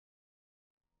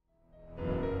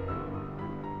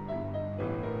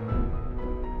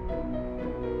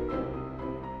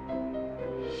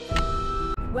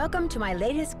Welcome to my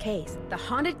latest case, the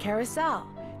Haunted Carousel.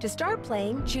 To start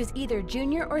playing, choose either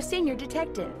Junior or Senior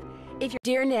Detective. If you're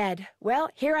Dear Ned, well,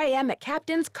 here I am at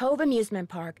Captain's Cove Amusement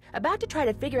Park, about to try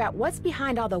to figure out what's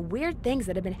behind all the weird things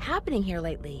that have been happening here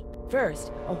lately.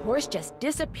 First, a horse just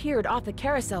disappeared off the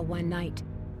carousel one night.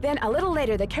 Then, a little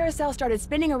later, the carousel started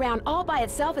spinning around all by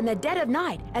itself in the dead of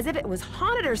night, as if it was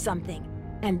haunted or something.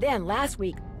 And then, last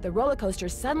week, the roller coaster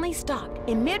suddenly stopped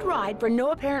in mid-ride for no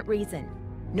apparent reason.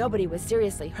 Nobody was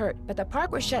seriously hurt, but the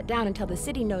park was shut down until the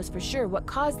city knows for sure what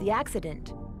caused the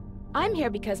accident. I'm here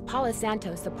because Paula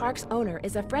Santos, the park's owner,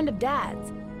 is a friend of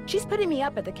Dad's. She's putting me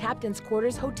up at the Captain's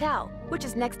Quarters Hotel, which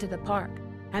is next to the park.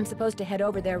 I'm supposed to head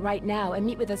over there right now and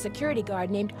meet with a security guard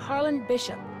named Harlan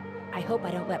Bishop. I hope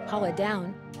I don't let Paula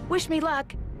down. Wish me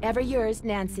luck. Ever yours,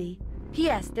 Nancy.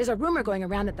 P.S. There's a rumor going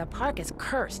around that the park is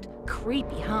cursed.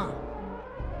 Creepy, huh?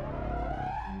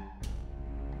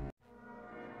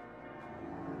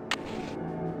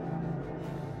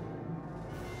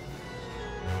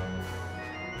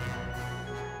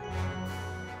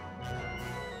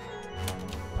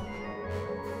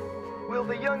 Will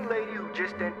the young lady who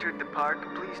just entered the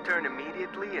park please turn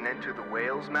immediately and enter the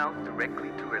whale's mouth directly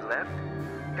to her left?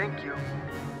 Thank you.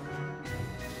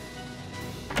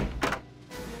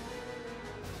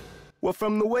 Well,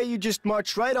 from the way you just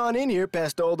marched right on in here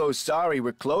past all those sorry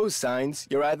we're closed signs,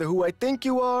 you're either who I think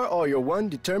you are or you're one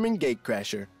determined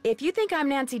gatecrasher. If you think I'm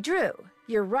Nancy Drew,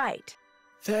 you're right.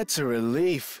 That's a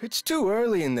relief. It's too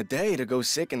early in the day to go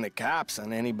sicken the cops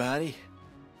on anybody.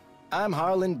 I'm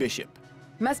Harlan Bishop.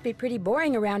 Must be pretty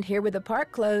boring around here with the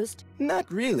park closed.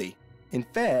 Not really. In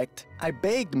fact, I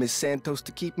begged Miss Santos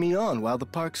to keep me on while the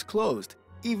park's closed.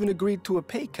 Even agreed to a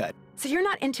pay cut. So you're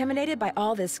not intimidated by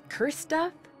all this curse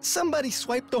stuff? Somebody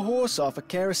swiped the horse off a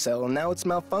carousel and now it's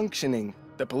malfunctioning.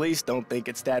 The police don't think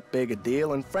it's that big a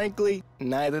deal, and frankly,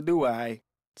 neither do I.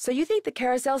 So you think the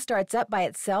carousel starts up by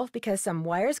itself because some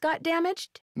wires got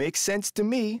damaged? Makes sense to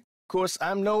me. Of course,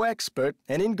 I'm no expert,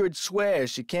 and Ingrid swears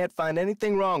she can't find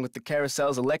anything wrong with the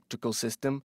carousel's electrical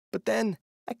system. But then,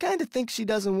 I kind of think she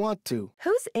doesn't want to.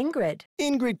 Who's Ingrid?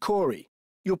 Ingrid Corey.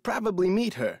 You'll probably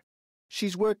meet her.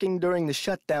 She's working during the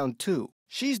shutdown, too.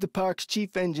 She's the park's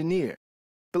chief engineer.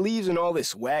 Believes in all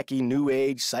this wacky new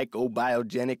age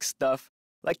psychobiogenic stuff.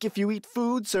 Like if you eat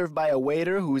food served by a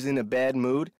waiter who's in a bad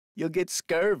mood, you'll get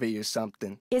scurvy or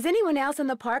something. Is anyone else in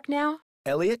the park now?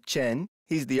 Elliot Chen,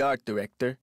 he's the art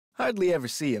director. Hardly ever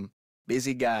see him.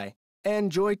 Busy guy.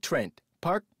 And Joy Trent,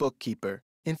 park bookkeeper.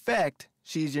 In fact,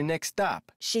 she's your next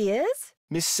stop. She is?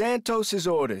 Miss Santos's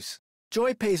orders.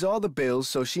 Joy pays all the bills,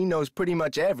 so she knows pretty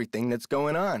much everything that's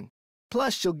going on.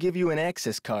 Plus, she'll give you an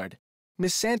access card.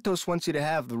 Miss Santos wants you to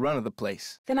have the run of the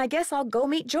place. Then I guess I'll go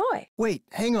meet Joy. Wait,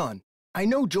 hang on. I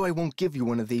know Joy won't give you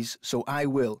one of these, so I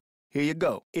will. Here you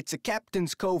go. It's a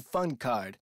Captain's Cove fun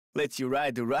card. Lets you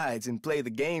ride the rides and play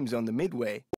the games on the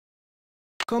midway.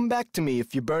 Come back to me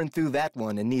if you burn through that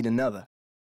one and need another.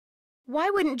 Why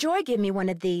wouldn't Joy give me one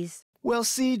of these? Well,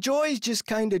 see, Joy's just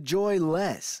kinda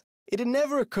joyless. It'd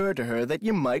never occur to her that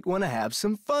you might want to have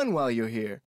some fun while you're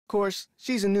here. Of course,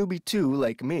 she's a newbie too,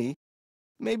 like me.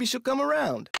 Maybe she'll come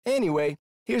around. Anyway,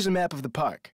 here's a map of the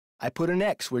park. I put an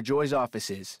X where Joy's office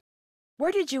is.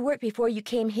 Where did you work before you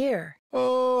came here?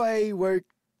 Oh, I worked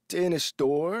in a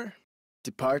store,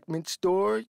 department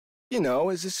store, you know,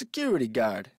 as a security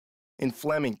guard. In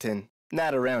Flemington,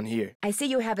 not around here. I see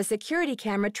you have a security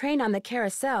camera trained on the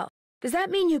carousel. Does that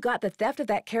mean you got the theft of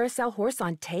that carousel horse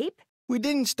on tape? We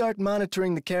didn't start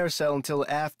monitoring the carousel until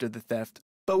after the theft,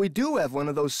 but we do have one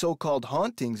of those so-called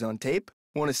hauntings on tape.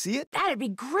 Want to see it? That'd be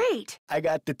great! I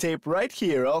got the tape right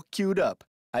here, all queued up.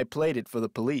 I played it for the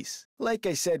police. Like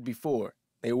I said before,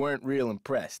 they weren't real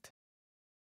impressed.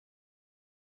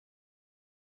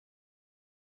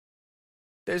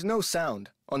 There's no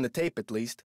sound, on the tape at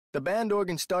least. The band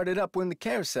organ started up when the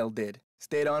carousel did.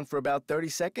 Stayed on for about 30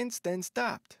 seconds, then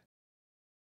stopped.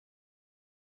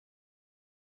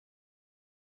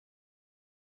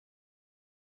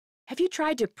 Have you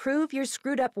tried to prove your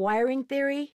screwed-up wiring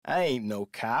theory? I ain't no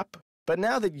cop, but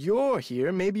now that you're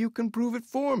here, maybe you can prove it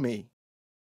for me.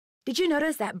 Did you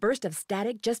notice that burst of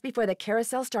static just before the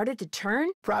carousel started to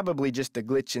turn? Probably just a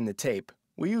glitch in the tape.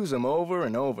 We use them over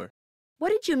and over. What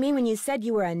did you mean when you said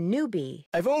you were a newbie?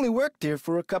 I've only worked here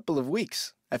for a couple of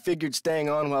weeks. I figured staying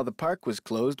on while the park was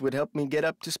closed would help me get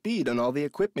up to speed on all the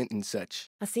equipment and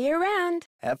such. I'll see you around.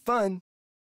 Have fun.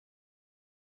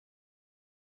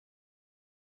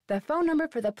 The phone number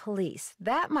for the police.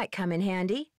 That might come in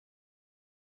handy.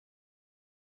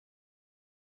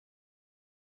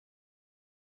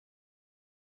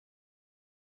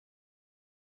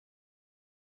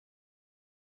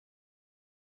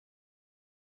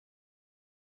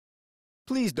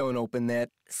 Please don't open that.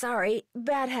 Sorry,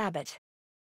 bad habit.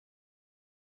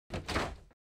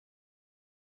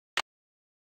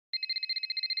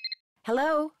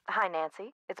 Hello? Hi,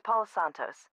 Nancy. It's Paula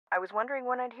Santos. I was wondering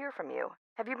when I'd hear from you.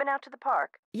 Have you been out to the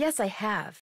park? Yes, I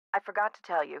have. I forgot to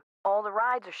tell you. All the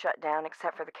rides are shut down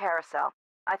except for the Carousel.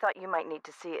 I thought you might need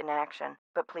to see it in action.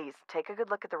 But please, take a good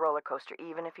look at the roller coaster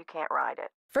even if you can't ride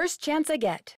it. First chance I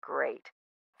get. Great.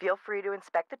 Feel free to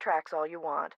inspect the tracks all you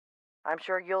want. I'm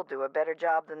sure you'll do a better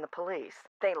job than the police.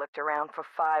 They looked around for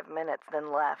 5 minutes,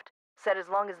 then left. Said as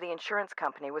long as the insurance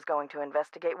company was going to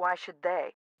investigate, why should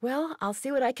they? Well, I'll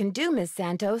see what I can do, Miss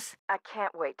Santos. I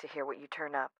can't wait to hear what you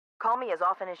turn up. Call me as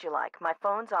often as you like. My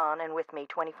phone's on and with me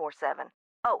 24/7.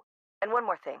 Oh, and one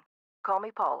more thing. Call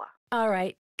me Paula. All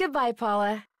right. Goodbye,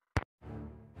 Paula.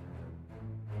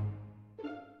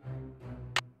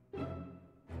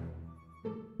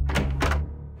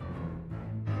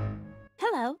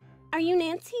 Hello. Are you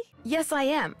Nancy? Yes, I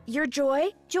am. You're Joy?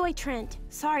 Joy Trent.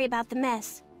 Sorry about the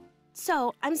mess.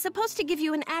 So, I'm supposed to give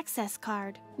you an access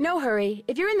card. No hurry.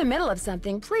 If you're in the middle of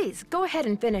something, please go ahead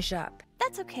and finish up.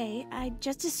 That's okay. I'd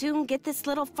just as soon get this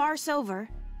little farce over.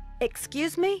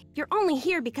 Excuse me? You're only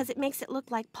here because it makes it look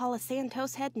like Paula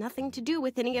Santos had nothing to do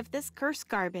with any of this cursed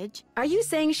garbage. Are you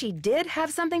saying she did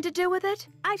have something to do with it?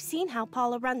 I've seen how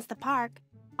Paula runs the park.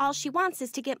 All she wants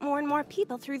is to get more and more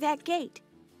people through that gate.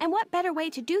 And what better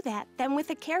way to do that than with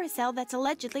a carousel that's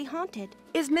allegedly haunted?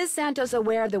 Is Miss Santos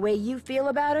aware of the way you feel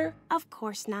about her? Of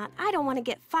course not. I don't want to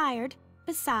get fired.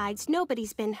 Besides,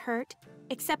 nobody's been hurt,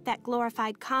 except that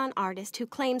glorified con artist who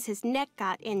claims his neck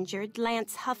got injured,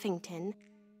 Lance Huffington.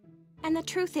 And the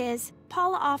truth is,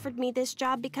 Paula offered me this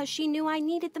job because she knew I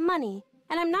needed the money.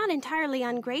 And I'm not entirely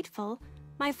ungrateful.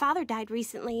 My father died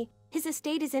recently. His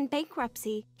estate is in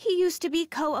bankruptcy. He used to be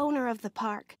co-owner of the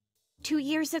park. 2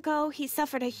 years ago, he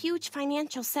suffered a huge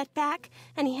financial setback,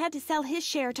 and he had to sell his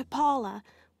share to Paula.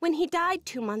 When he died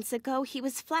 2 months ago, he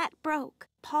was flat broke.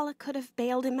 Paula could have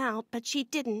bailed him out, but she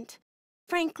didn't.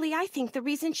 Frankly, I think the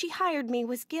reason she hired me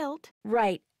was guilt.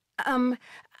 Right. I'm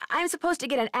supposed to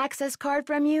get an access card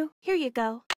from you? Here you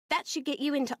go. That should get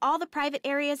you into all the private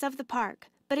areas of the park.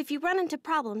 But if you run into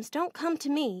problems, don't come to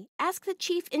me. Ask the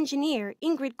chief engineer,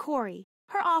 Ingrid Corey.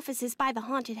 Her office is by the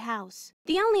haunted house.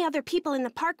 The only other people in the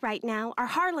park right now are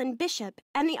Harlan Bishop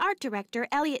and the art director,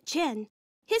 Elliot Chin.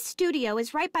 His studio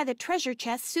is right by the treasure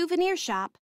chest souvenir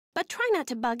shop. But try not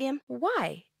to bug him.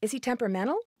 Why? Is he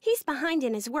temperamental? He's behind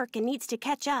in his work and needs to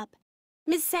catch up.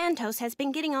 Ms. Santos has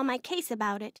been getting on my case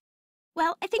about it.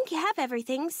 Well, I think you have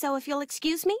everything, so if you'll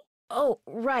excuse me. Oh,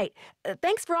 right.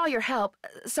 Thanks for all your help.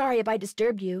 Sorry if I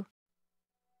disturbed you.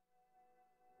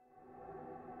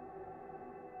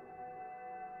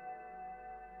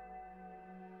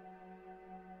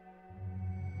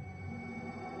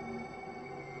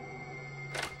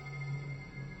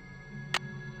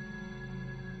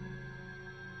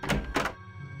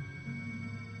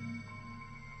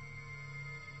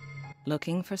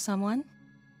 Looking for someone?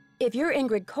 If you're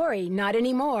Ingrid Corey, not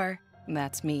anymore.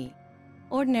 That's me.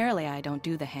 Ordinarily, I don't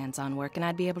do the hands-on work, and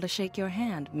I'd be able to shake your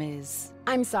hand, Ms.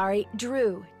 I'm sorry,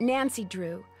 Drew. Nancy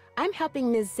Drew. I'm helping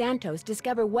Ms. Santos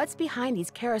discover what's behind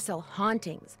these carousel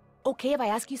hauntings. Okay if I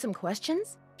ask you some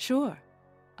questions? Sure.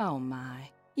 Oh my.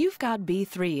 You've got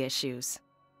B3 issues.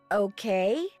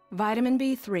 Okay. Vitamin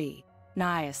B3,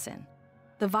 niacin.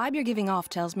 The vibe you're giving off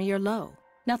tells me you're low.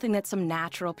 Nothing that some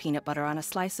natural peanut butter on a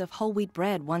slice of whole wheat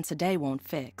bread once a day won't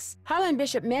fix. Harlan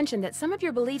Bishop mentioned that some of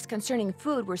your beliefs concerning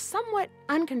food were somewhat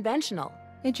unconventional.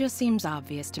 It just seems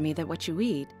obvious to me that what you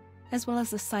eat, as well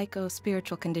as the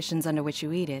psycho-spiritual conditions under which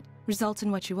you eat it, results in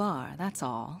what you are, that's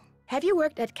all. Have you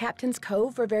worked at Captain's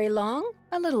Cove for very long?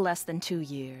 A little less than 2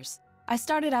 years. I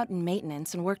started out in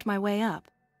maintenance and worked my way up.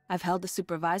 I've held the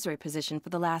supervisory position for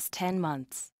the last 10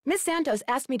 months. Miss Santos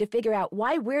asked me to figure out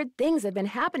why weird things have been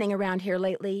happening around here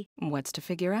lately. What's to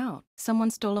figure out? Someone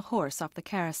stole a horse off the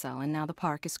carousel and now the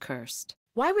park is cursed.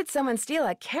 Why would someone steal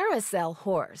a carousel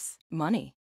horse?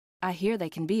 Money. I hear they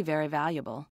can be very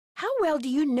valuable. How well do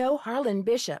you know Harlan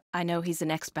Bishop? I know he's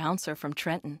an ex-bouncer from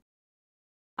Trenton.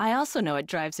 I also know it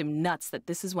drives him nuts that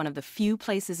this is one of the few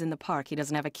places in the park he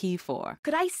doesn't have a key for.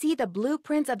 Could I see the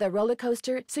blueprints of the roller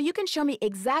coaster so you can show me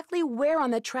exactly where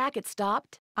on the track it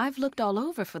stopped? I've looked all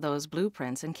over for those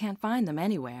blueprints and can't find them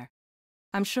anywhere.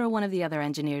 I'm sure one of the other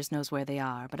engineers knows where they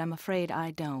are, but I'm afraid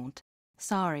I don't.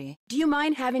 Sorry. Do you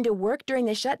mind having to work during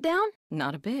the shutdown?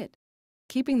 Not a bit.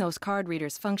 Keeping those card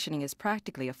readers functioning is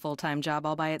practically a full-time job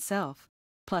all by itself.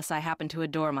 Plus, I happen to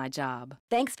adore my job.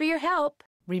 Thanks for your help.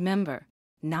 Remember,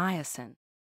 niacin.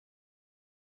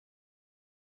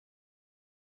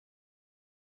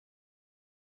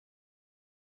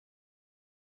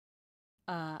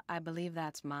 I believe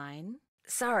that's mine.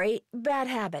 Sorry, bad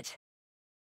habit.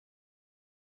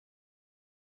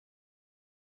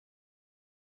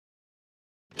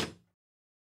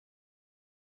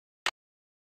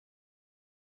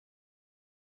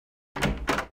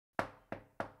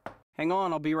 Hang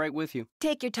on, I'll be right with you.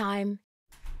 Take your time.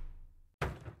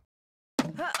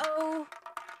 Uh-oh.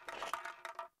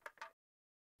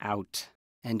 Out.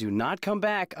 And do not come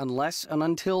back unless and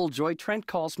until Joy Trent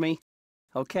calls me.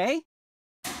 Okay?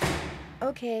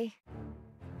 Okay.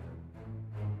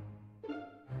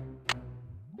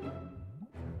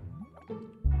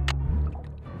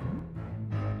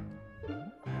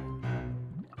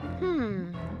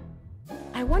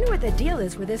 I wonder what the deal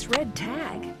is with this red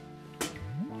tag.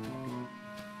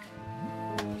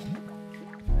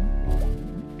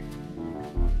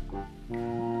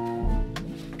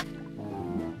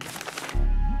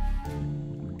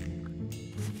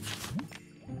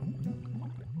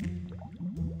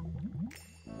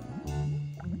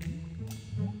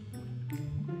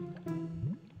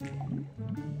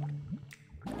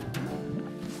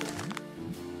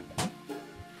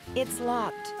 It's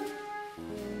locked.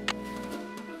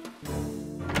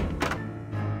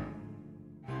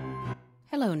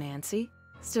 Hello, Nancy.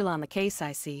 Still on the case,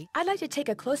 I see. I'd like to take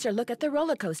a closer look at the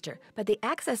roller coaster, but the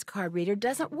access card reader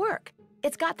doesn't work.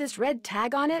 It's got this red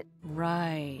tag on it.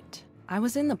 Right. I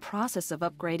was in the process of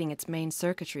upgrading its main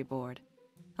circuitry board.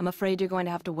 I'm afraid you're going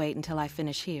to have to wait until I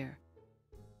finish here.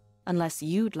 Unless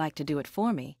you'd like to do it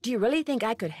for me. Do you really think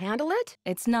I could handle it?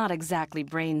 It's not exactly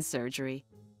brain surgery.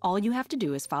 All you have to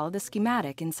do is follow the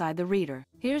schematic inside the reader.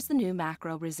 Here's the new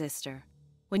macro resistor.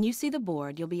 When you see the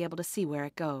board, you'll be able to see where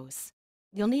it goes.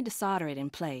 You'll need to solder it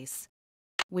in place,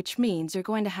 which means you're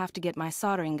going to have to get my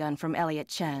soldering gun from Elliot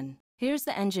Chen. Here's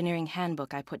the engineering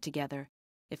handbook I put together.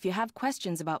 If you have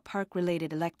questions about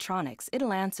park-related electronics,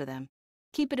 it'll answer them.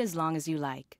 Keep it as long as you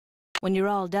like. When you're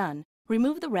all done,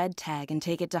 remove the red tag and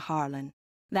take it to Harlan.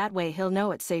 That way he'll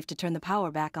know it's safe to turn the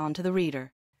power back on to the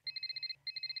reader.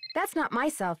 That's not my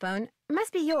cell phone. It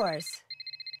must be yours.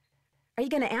 Are you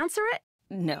going to answer it?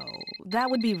 No, that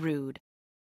would be rude.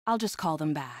 I'll just call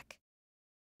them back.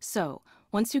 So,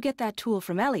 once you get that tool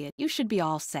from Elliot, you should be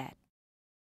all set.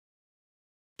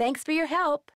 Thanks for your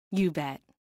help. You bet.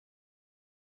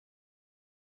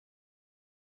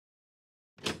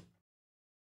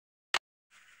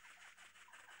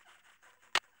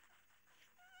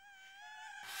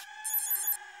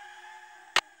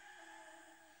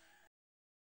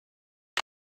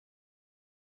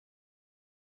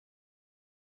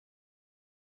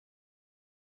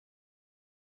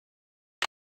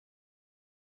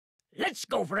 Let's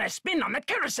go for a spin on the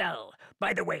carousel.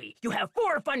 By the way, you have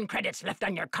 4 fun credits left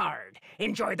on your card.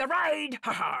 Enjoy the ride,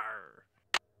 ha-ha.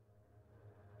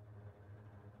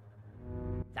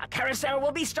 The carousel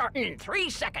will be starting in 3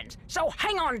 seconds, so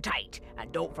hang on tight.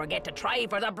 And don't forget to try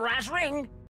for the brass ring.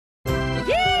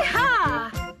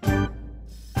 Yee-haw!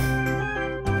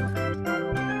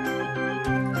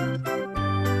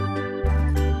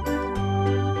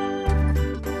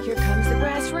 Here comes the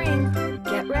brass ring.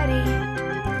 Get ready.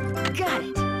 Got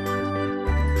it.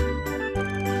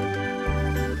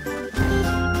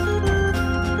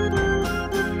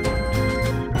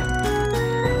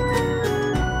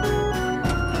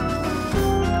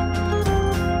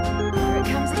 Here it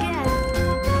comes again.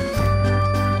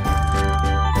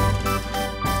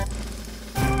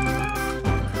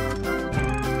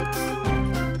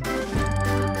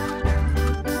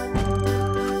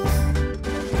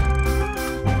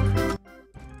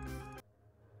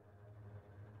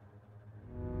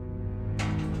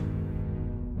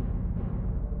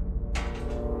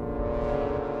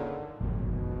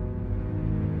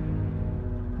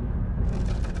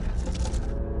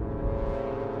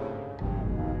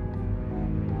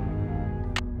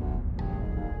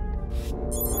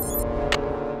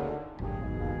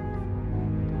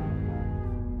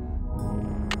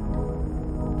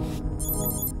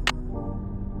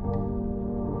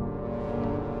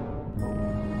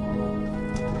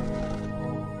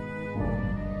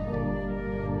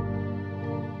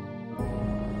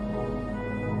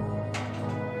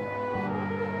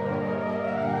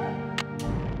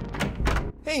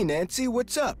 Hey, Nancy,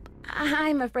 what's up?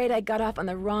 I'm afraid I got off on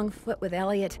the wrong foot with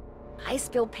Elliot. I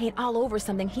spilled paint all over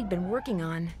something he'd been working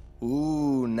on.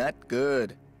 Ooh, not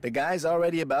good. The guy's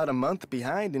already about a month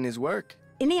behind in his work.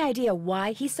 Any idea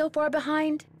why he's so far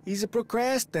behind? He's a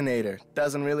procrastinator,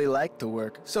 doesn't really like to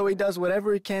work, so he does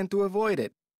whatever he can to avoid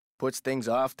it. Puts things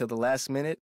off to the last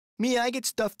minute. Me, I get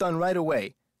stuff done right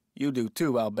away. You do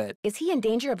too, I'll bet. Is he in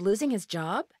danger of losing his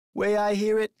job? Way I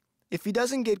hear it, if he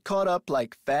doesn't get caught up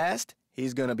like fast,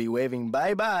 He's gonna be waving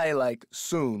bye-bye like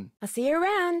soon. I'll see you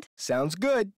around. Sounds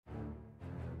good.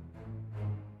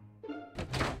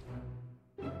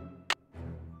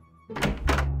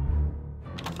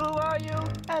 Who are you,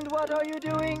 and what are you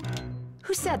doing?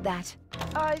 Who said that?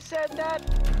 I said that.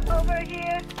 Over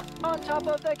here, on top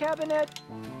of the cabinet.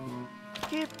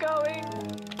 Keep going.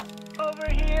 Over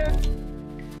here.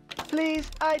 Please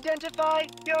identify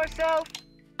yourself.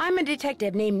 I'm a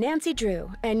detective named Nancy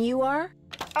Drew, and you are?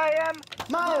 I am.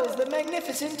 Miles, the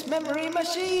magnificent memory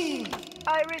machine!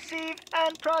 I receive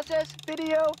and process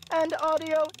video and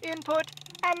audio input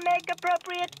and make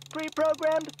appropriate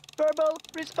pre-programmed verbal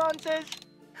responses.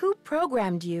 Who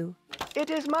programmed you? It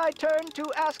is my turn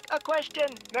to ask a question,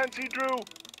 Nancy Drew.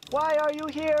 Why are you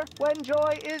here when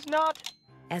Joy is not?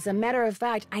 As a matter of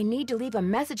fact, I need to leave a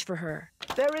message for her.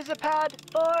 There is a pad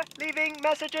for leaving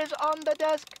messages on the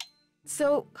desk.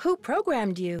 So, who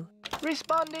programmed you?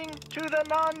 Responding to the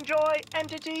non-Joy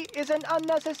entity is an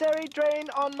unnecessary drain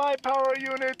on my power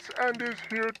units and is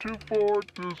heretofore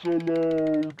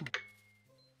disallowed.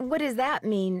 What does that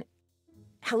mean?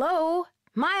 Hello?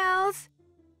 Miles?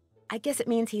 I guess it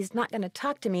means he's not going to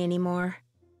talk to me anymore.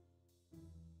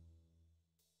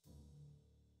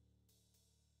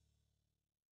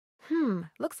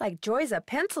 Looks like Joy's a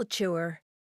pencil chewer.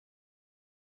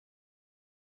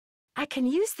 I can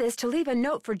use this to leave a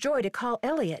note for Joy to call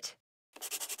Elliot.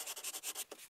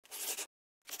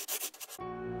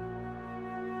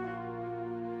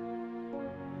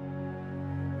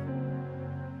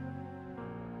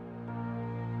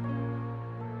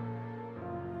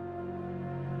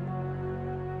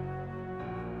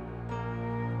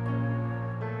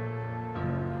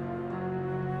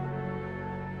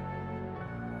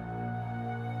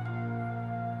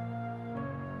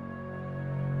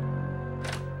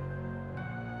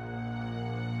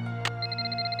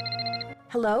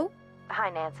 Hello? Hi,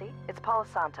 Nancy. It's Paula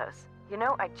Santos. You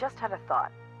know, I just had a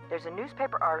thought. There's a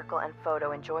newspaper article and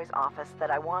photo in Joy's office that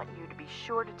I want you to be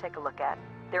sure to take a look at.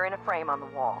 They're in a frame on the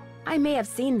wall. I may have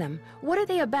seen them. What are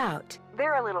they about?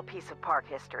 They're a little piece of park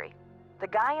history. The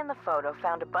guy in the photo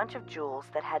found a bunch of jewels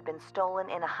that had been stolen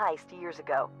in a heist years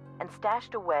ago and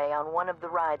stashed away on one of the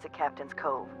rides at Captain's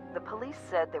Cove. The police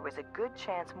said there was a good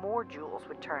chance more jewels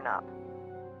would turn up.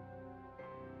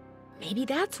 Maybe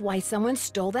that's why someone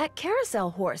stole that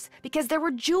carousel horse, because there were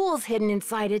jewels hidden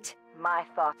inside it. My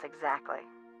thoughts exactly.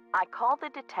 I called the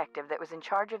detective that was in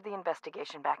charge of the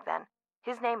investigation back then.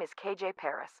 His name is KJ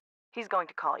Paris. He's going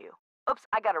to call you. Oops,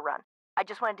 I gotta run. I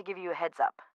just wanted to give you a heads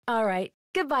up. All right.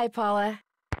 Goodbye, Paula.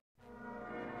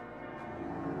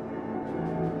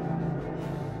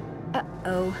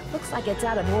 Uh-oh. Looks like it's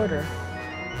out of order.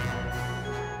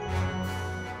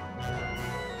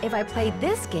 If I play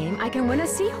this game, I can win a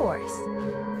seahorse.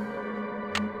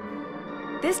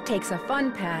 This takes a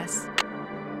fun pass.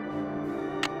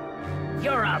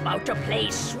 You're about to play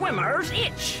Swimmer's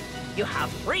Itch. You have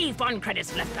 3 fun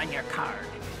credits left on your card.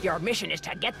 Your mission is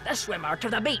to get the swimmer to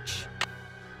the beach.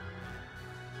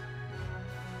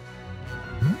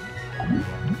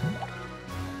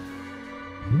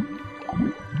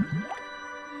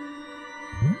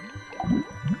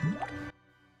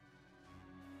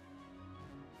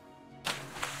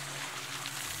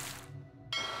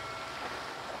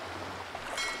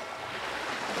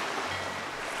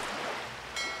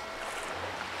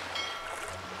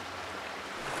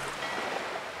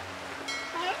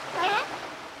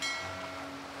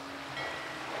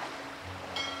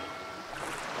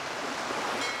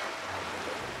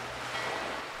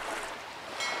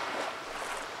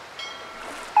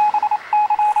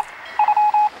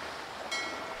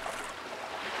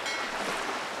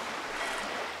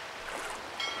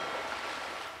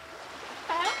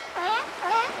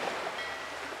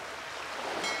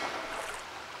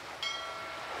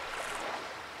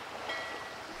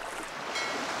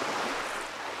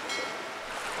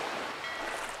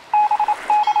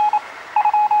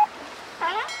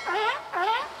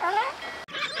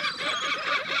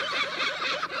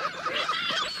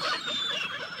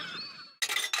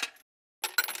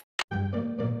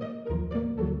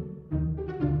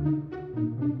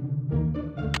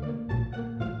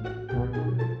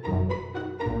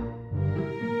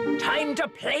 Time to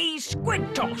play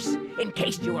Squid Toss. In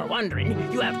case you were wondering,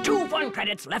 you have 2 fun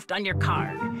credits left on your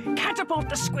card. Catapult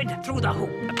the squid through the hoop.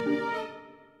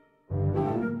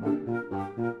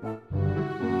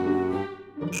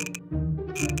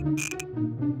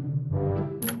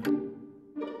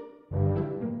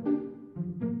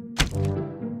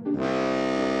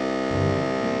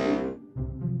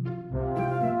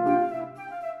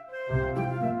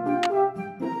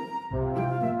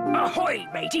 Ahoy,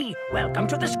 matey! Welcome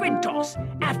to the squid toss.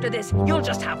 After this, you'll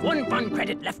just have 1 fun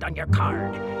credit left on your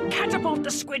card. Catapult the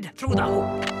squid through the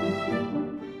hoop.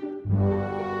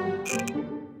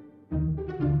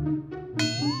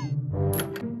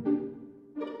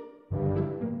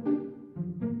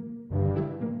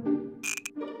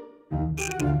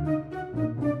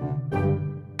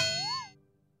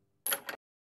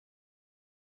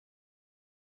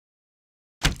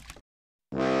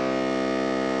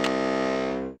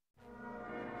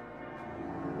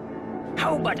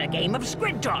 How about a game of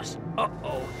squid toss?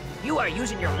 Uh-oh, you are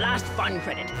using your last fun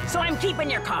credit, so I'm keeping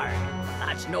your card.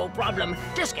 That's no problem,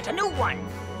 just get a new one.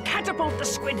 Catapult the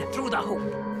squid through the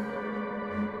hoop.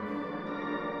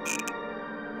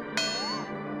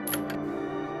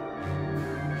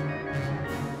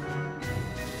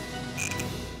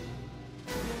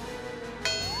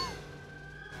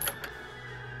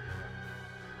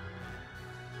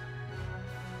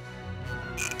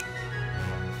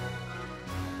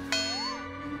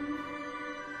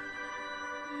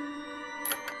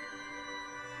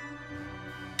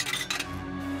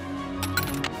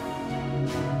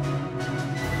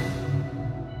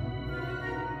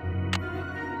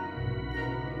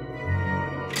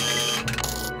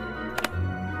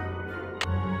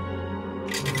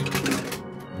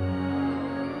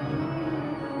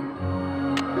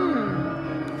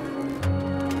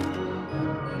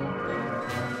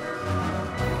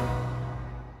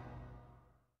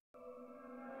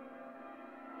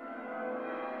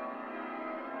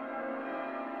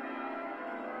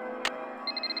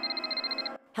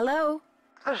 Hello?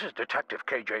 This is Detective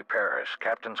K.J. Paris,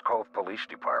 Captain's Cove Police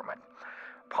Department.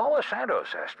 Paula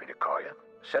Santos asked me to call you.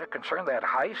 Said it concerned that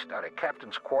heist out of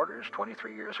Captain's quarters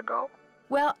 23 years ago.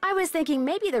 Well, I was thinking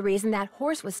maybe the reason that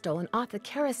horse was stolen off the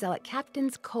carousel at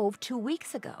Captain's Cove 2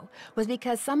 weeks ago was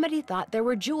because somebody thought there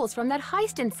were jewels from that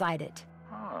heist inside it.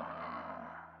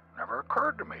 Never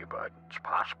occurred to me, but it's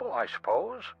possible, I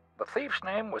suppose. The thief's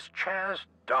name was Chaz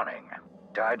Dunning.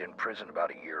 Died in prison about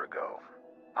a year ago.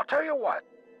 I'll tell you what.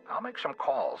 I'll make some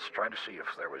calls, try to see if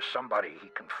there was somebody he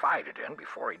confided in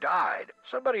before he died.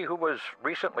 Somebody who was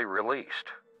recently released.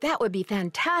 That would be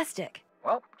fantastic.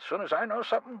 Well, as soon as I know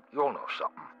something, you'll know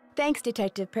something. Thanks,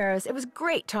 Detective Paris. It was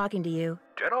great talking to you.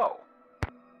 Ditto.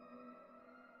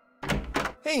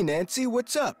 Hey, Nancy,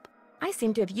 what's up? I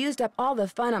seem to have used up all the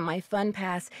fun on my fun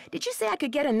pass. Did you say I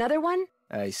could get another one?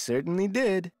 I certainly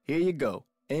did. Here you go.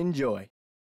 Enjoy.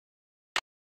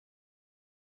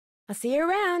 I'll see you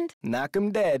around. Knock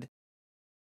 'em dead.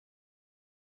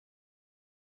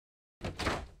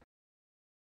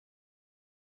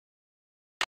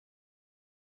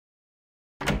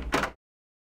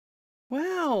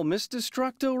 Well, Miss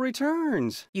Destructo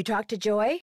returns. You talked to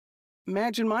Joy?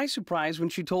 Imagine my surprise when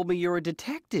she told me you're a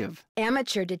detective.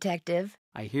 Amateur detective.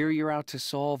 I hear you're out to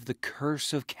solve the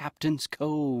curse of Captain's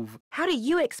Cove. How do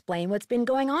you explain what's been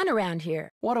going on around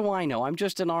here? What do I know? I'm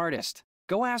just an artist.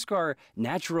 Go ask our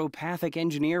naturopathic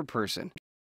engineer person.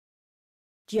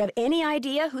 Do you have any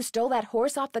idea who stole that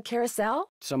horse off the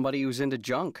carousel? Somebody who's into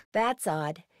junk. That's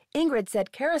odd. Ingrid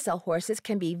said carousel horses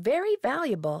can be very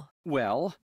valuable.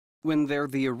 Well, when they're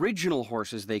the original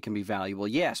horses, they can be valuable,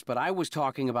 yes, but I was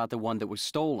talking about the one that was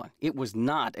stolen. It was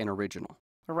not an original.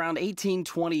 Around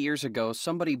 20 years ago,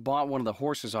 somebody bought one of the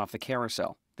horses off the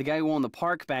carousel. The guy who owned the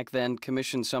park back then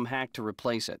commissioned some hack to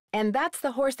replace it. And that's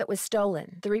the horse that was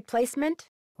stolen, the replacement?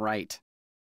 Right.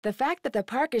 The fact that the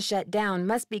park is shut down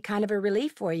must be kind of a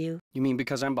relief for you. You mean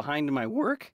because I'm behind in my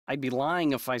work? I'd be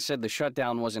lying if I said the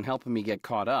shutdown wasn't helping me get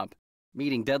caught up.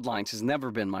 Meeting deadlines has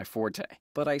never been my forte.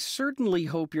 But I certainly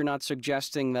hope you're not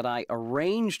suggesting that I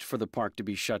arranged for the park to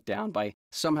be shut down by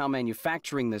somehow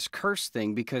manufacturing this curse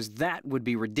thing, because that would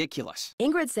be ridiculous.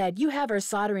 Ingrid said you have her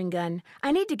soldering gun.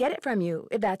 I need to get it from you,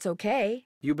 if that's okay.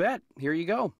 You bet. Here you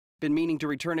go. Been meaning to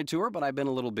return it to her, but I've been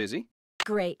a little busy.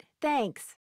 Great.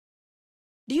 Thanks.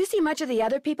 Do you see much of the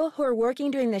other people who are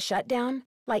working during the shutdown?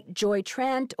 Like Joy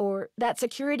Trent or that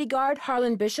security guard,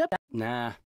 Harlan Bishop?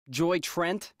 Nah. Joy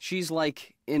Trent, she's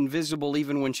like invisible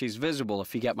even when she's visible,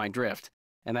 if you get my drift.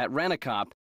 And that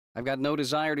rent-a-cop, I've got no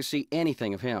desire to see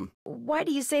anything of him. Why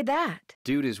do you say that?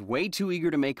 Dude is way too eager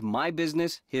to make my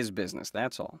business his business,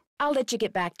 that's all. I'll let you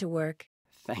get back to work.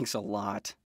 Thanks a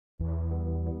lot.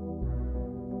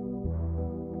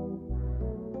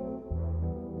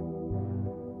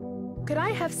 Could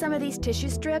I have some of these tissue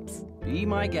strips? Be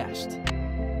my guest.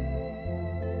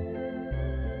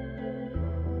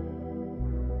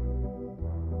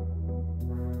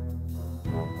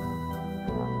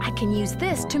 I can use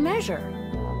this to measure.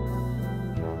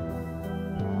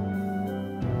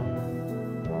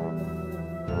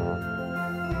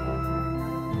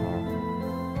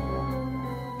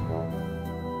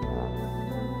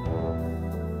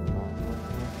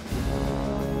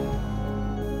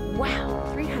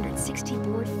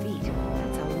 64 feet.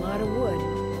 That's a lot of wood.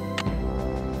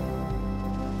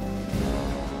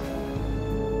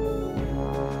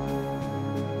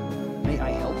 May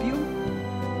I help you?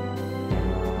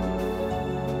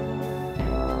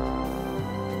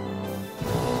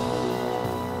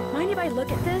 Mind if I look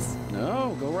at this?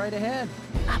 No, go right ahead.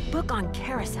 A book on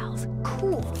carousels.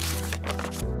 Cool.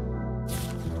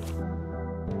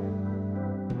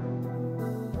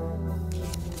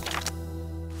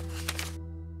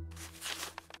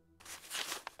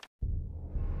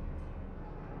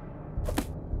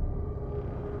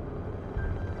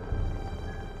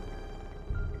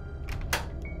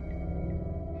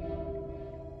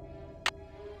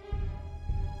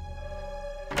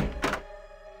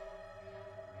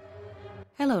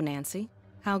 Hello, Nancy.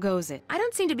 How goes it? I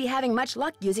don't seem to be having much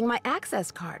luck using my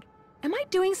access card. Am I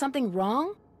doing something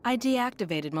wrong? I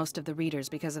deactivated most of the readers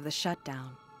because of the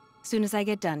shutdown. Soon as I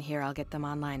get done here, I'll get them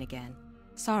online again.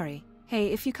 Sorry. Hey,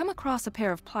 if you come across a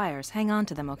pair of pliers, hang on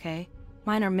to them, okay?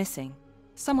 Mine are missing.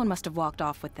 Someone must have walked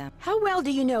off with them. How well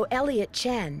do you know Elliot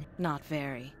Chen? Not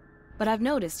very. But I've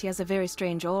noticed he has a very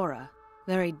strange aura.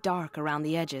 Very dark around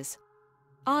the edges.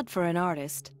 Odd for an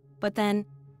artist. But then,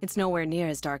 it's nowhere near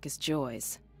as dark as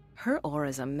Joy's. Her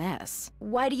aura's a mess.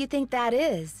 Why do you think that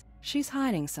is? She's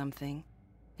hiding something.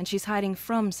 And she's hiding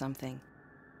from something.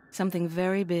 Something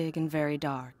very big and very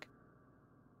dark.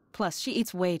 Plus, she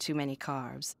eats way too many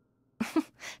carbs.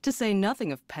 To say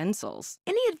nothing of pencils.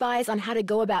 Any advice on how to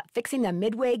go about fixing the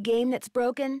Midway game that's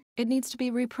broken? It needs to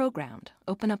be reprogrammed.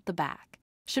 Open up the back.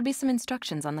 Should be some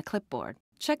instructions on the clipboard.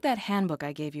 Check that handbook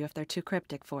I gave you if they're too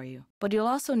cryptic for you. But you'll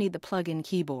also need the plug-in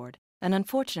keyboard. And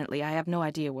unfortunately, I have no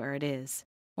idea where it is.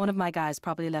 One of my guys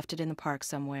probably left it in the park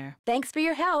somewhere. Thanks for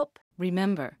your help.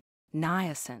 Remember,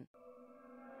 niacin.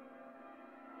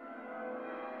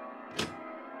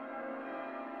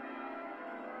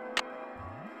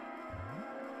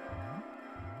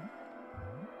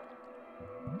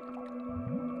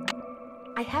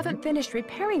 I haven't finished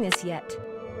repairing this yet.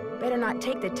 Better not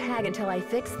take the tag until I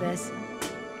fix this.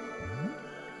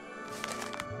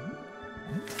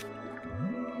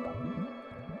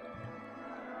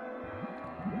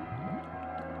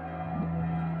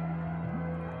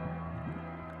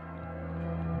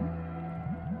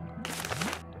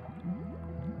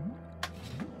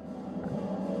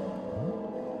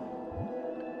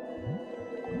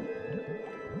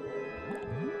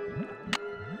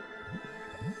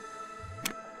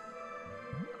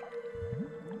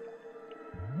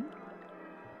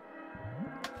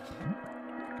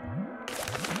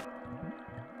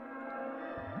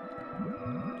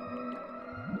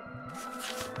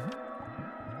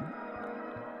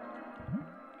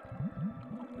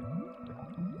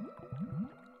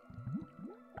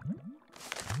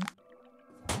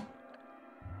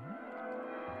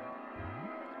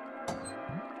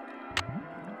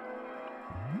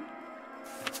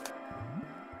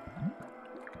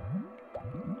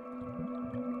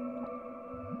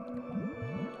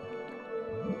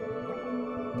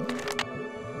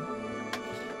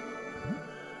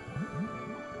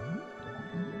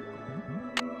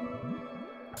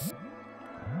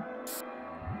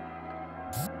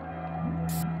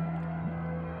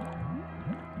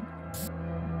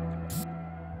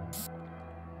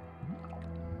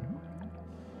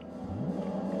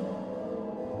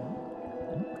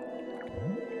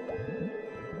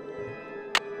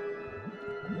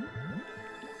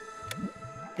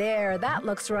 There, that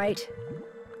looks right.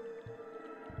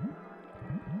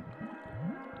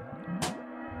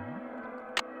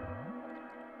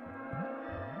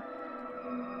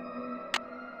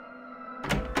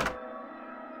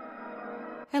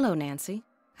 Hello, Nancy.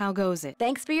 How goes it?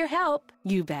 Thanks for your help.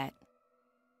 You bet.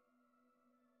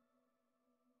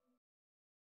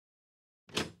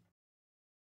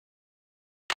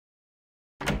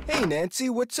 Hey, Nancy,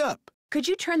 what's up? Could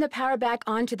you turn the power back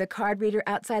on to the card reader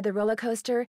outside the roller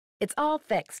coaster? It's all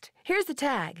fixed. Here's the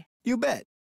tag. You bet.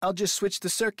 I'll just switch the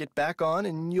circuit back on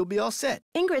and you'll be all set.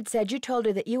 Ingrid said you told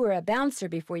her that you were a bouncer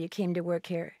before you came to work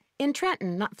here. In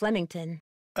Trenton, not Flemington.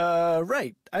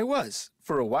 Right. I was.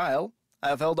 For a while.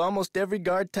 I've held almost every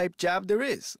guard-type job there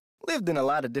is. Lived in a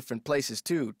lot of different places,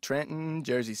 too. Trenton,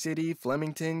 Jersey City,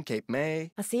 Flemington, Cape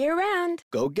May. I'll see you around.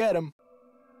 Go get 'em.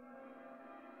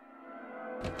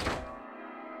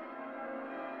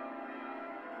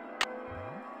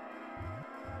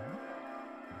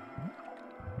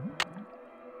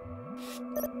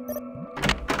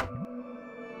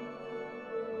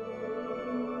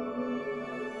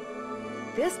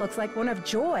 This looks like one of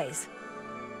Joy's.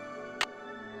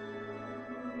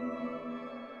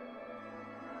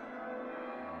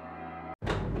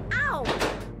 Ow!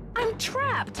 I'm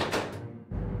trapped!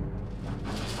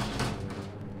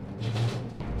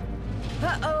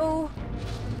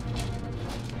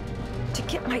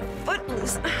 get my foot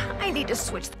loose. I need to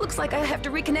switch. Looks like I have to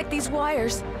reconnect these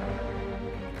wires.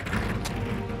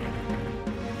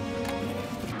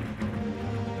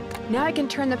 Now I can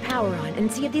turn the power on and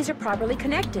see if these are properly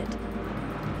connected.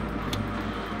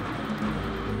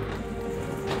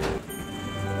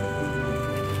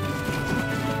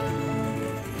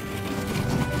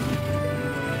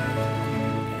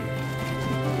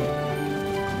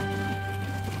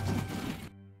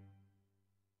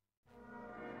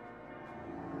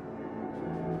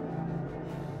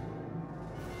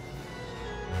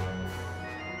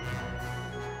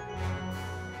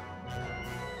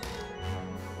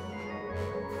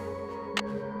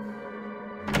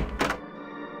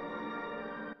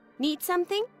 Need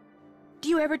something? Do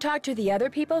you ever talk to the other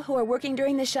people who are working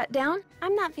during the shutdown?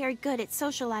 I'm not very good at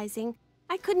socializing.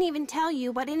 I couldn't even tell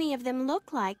you what any of them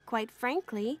look like, quite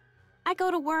frankly. I go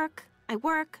to work,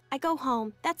 I go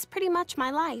home. That's pretty much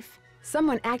my life.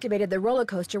 Someone activated the roller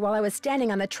coaster while I was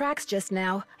standing on the tracks just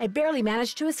now. I barely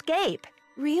managed to escape.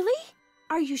 Really?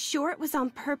 Are you sure it was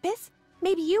on purpose?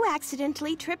 Maybe you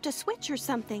accidentally tripped a switch or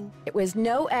something. It was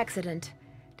no accident.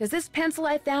 Does this pencil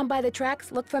I found by the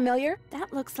tracks look familiar?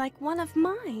 That looks like one of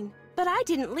mine. But I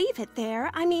didn't leave it there.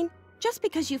 I mean, just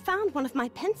because you found one of my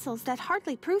pencils, that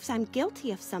hardly proves I'm guilty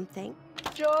of something.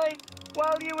 Joy,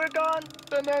 while you were gone,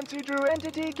 the Nancy Drew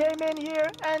entity came in here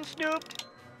and snooped.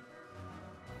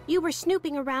 You were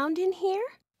snooping around in here?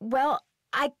 Well,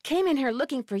 I came in here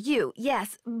looking for you,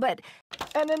 yes, but...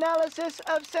 An analysis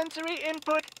of sensory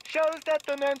input shows that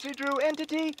the Nancy Drew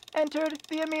entity entered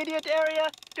the immediate area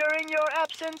during your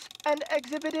absence and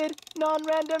exhibited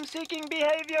non-random seeking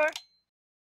behavior.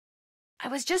 I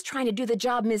was just trying to do the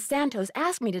job Ms. Santos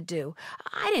asked me to do.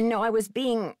 I didn't know I was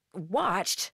being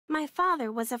watched. My father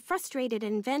was a frustrated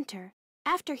inventor.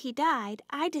 After he died,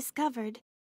 I discovered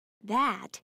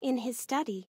that in his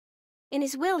study. In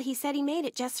his will, he said he made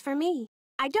it just for me.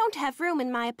 I don't have room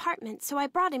in my apartment, so I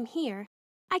brought him here.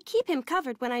 I keep him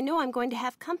covered when I know I'm going to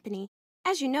have company.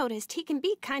 As you noticed, he can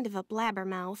be kind of a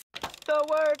blabbermouth. The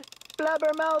word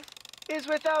blabbermouth is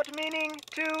without meaning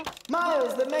to...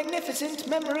 Miles, the magnificent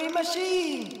memory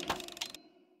machine!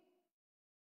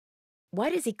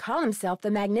 Why does he call himself the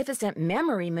magnificent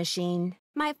memory machine?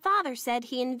 My father said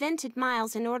he invented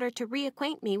Miles in order to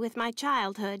reacquaint me with my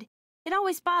childhood. It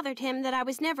always bothered him that I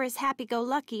was never as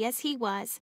happy-go-lucky as he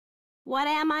was. What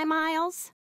am I,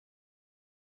 Miles?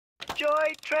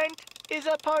 Joy Trent is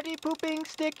a party-pooping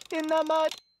stick in the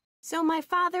mud. So my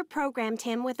father programmed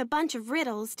him with a bunch of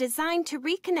riddles designed to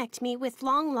reconnect me with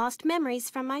long-lost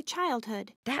memories from my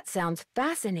childhood. That sounds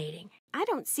fascinating. I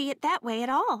don't see it that way at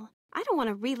all. I don't want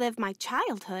to relive my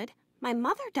childhood. My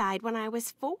mother died when I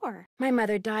was 4. My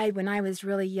mother died when I was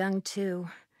really young, too.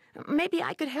 Maybe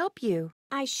I could help you.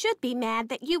 I should be mad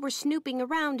that you were snooping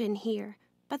around in here.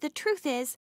 But the truth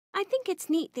is, I think it's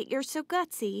neat that you're so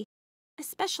gutsy.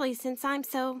 Especially since I'm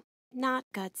so not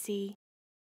gutsy.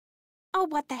 Oh,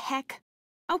 what the heck.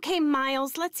 Okay,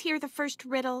 Miles, let's hear the first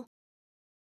riddle.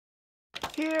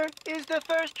 Here is the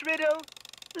first riddle.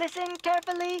 Listen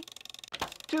carefully.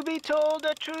 To be told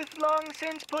a truth long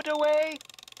since put away,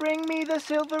 bring me the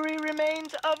silvery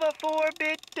remains of a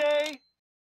 4-bit day.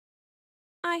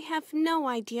 I have no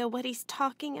idea what he's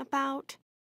talking about.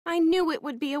 I knew it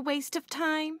would be a waste of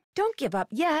time. Don't give up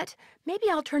yet. Maybe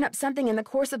I'll turn up something in the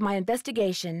course of my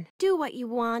investigation. Do what you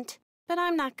want, but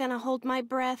I'm not gonna hold my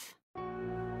breath.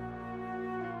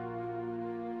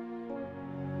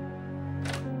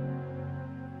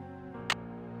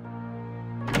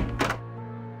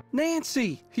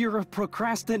 Nancy, you're a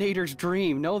procrastinator's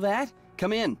dream. Know that?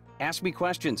 Come in. Ask me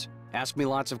questions. Ask me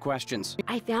lots of questions.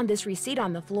 I found this receipt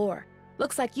on the floor.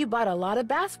 Looks like you bought a lot of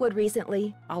basswood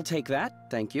recently. I'll take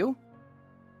that. Thank you.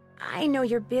 I know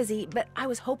you're busy, but I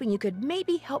was hoping you could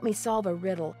maybe help me solve a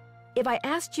riddle. If I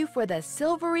asked you for the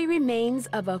silvery remains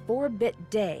of a 4-bit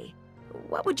day,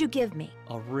 what would you give me?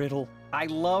 A riddle? I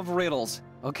love riddles.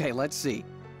 Okay, let's see.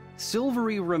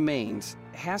 Silvery remains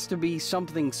has to be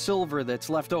something silver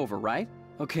that's left over, right?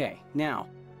 Okay, now,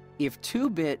 if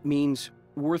 2-bit means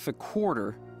worth a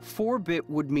quarter, 4-bit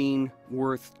would mean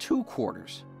worth 2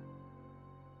 quarters.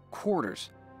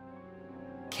 Quarters.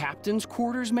 Captain's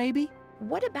quarters, maybe?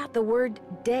 What about the word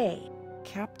day?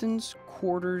 Captain's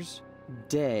quarters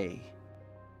day.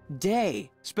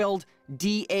 Day, spelled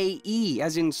D-A-E,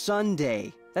 as in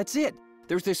Sunday. That's it.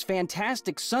 There's this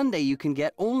fantastic sundae you can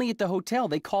get only at the hotel.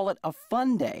 They call it a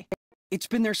fun day. It's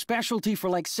been their specialty for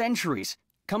like centuries.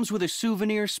 Comes with a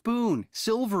souvenir spoon.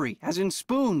 Silvery, as in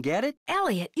spoon, get it?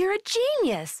 Elliot, you're a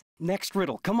genius! Next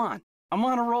riddle, come on. I'm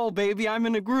on a roll, baby. I'm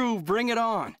in a groove. Bring it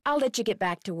on. I'll let you get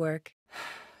back to work.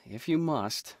 If you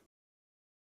must.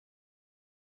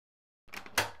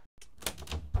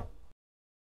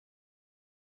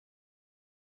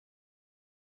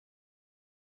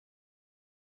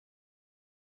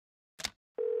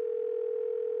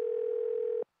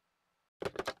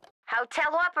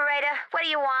 Hotel operator, what do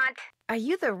you want? Are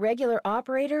you the regular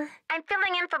operator? I'm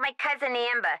filling in for my cousin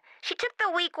Amber. She took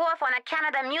the week off on account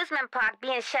of the amusement park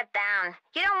being shut down.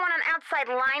 You don't want an outside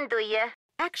line, do you?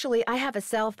 Actually, I have a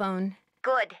cell phone.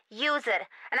 Good. Use it.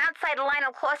 An outside line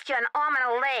will cost you an arm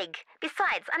and a leg.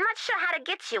 Besides, I'm not sure how to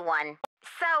get you one.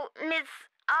 So, Miss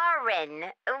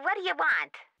Oren, what do you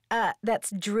want?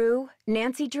 That's Drew.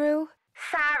 Nancy Drew.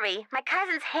 Sorry, my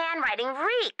cousin's handwriting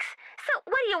reeks. So,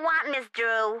 what do you want, Miss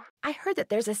Drew? I heard that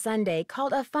there's a sundae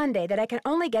called a fun day that I can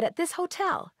only get at this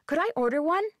hotel. Could I order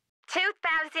one?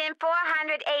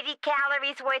 2,480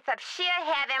 calories worth of sheer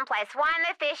heaven plus one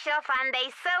official fun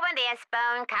day souvenir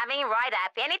spoon coming right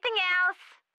up. Anything else?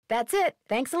 That's it.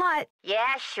 Thanks a lot.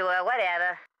 Yeah, sure,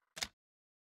 whatever.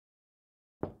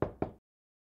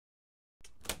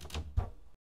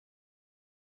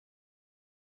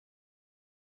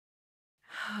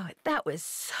 Oh, that was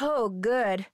so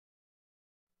good.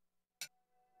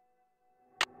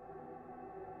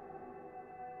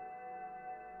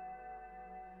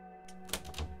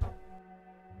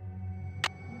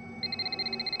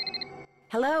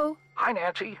 Hello? Hi,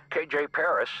 Nancy. KJ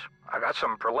Paris. I got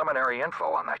some preliminary info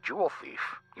on that jewel thief.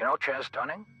 You know Chaz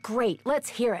Dunning? Great, let's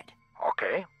hear it.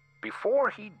 Okay. Before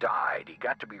he died, he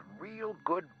got to be real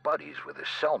good buddies with his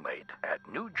cellmate at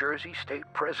New Jersey State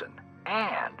Prison.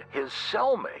 And his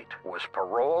cellmate was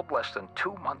paroled less than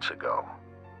 2 months ago.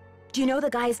 Do you know the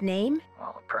guy's name?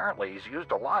 Well, apparently he's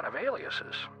used a lot of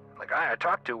aliases. The guy I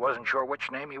talked to wasn't sure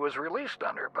which name he was released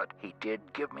under, but he did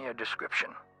give me a description.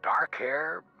 Dark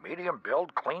hair, medium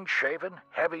build, clean-shaven,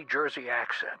 heavy Jersey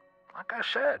accent. Like I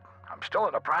said, I'm still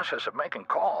in the process of making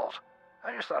calls.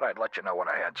 I just thought I'd let you know what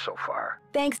I had so far.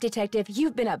 Thanks, Detective.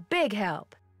 You've been a big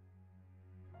help.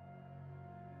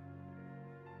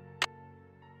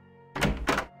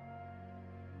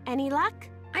 Any luck?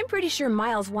 I'm pretty sure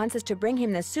Miles wants us to bring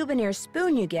him the souvenir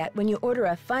spoon you get when you order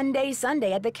a fun day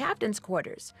sundae at the captain's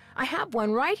quarters. I have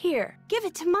one right here. Give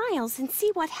it to Miles and see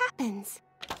what happens.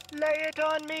 Lay it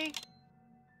on me.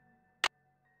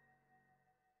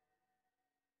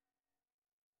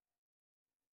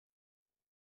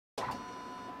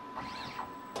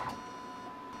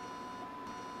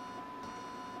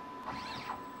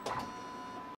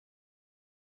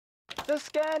 The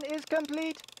scan is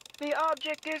complete. The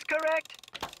object is correct.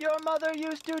 Your mother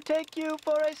used to take you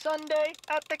for a sundae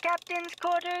at the captain's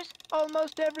quarters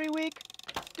almost every week.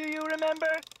 Do you remember,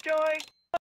 Joy?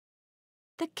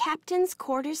 The captain's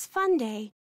quarters fun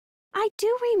day. I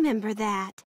do remember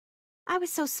that. I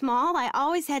was so small, I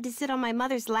always had to sit on my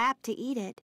mother's lap to eat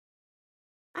it.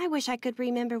 I wish I could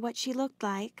remember what she looked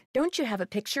like. Don't you have a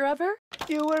picture of her?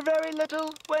 You were very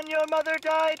little when your mother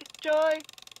died, Joy.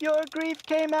 Your grief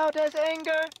came out as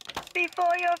anger.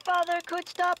 Before your father could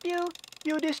stop you,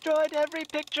 you destroyed every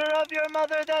picture of your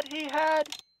mother that he had.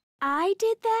 I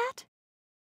did that?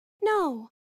 No,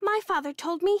 my father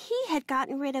told me he had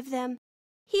gotten rid of them.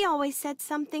 He always said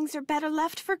some things are better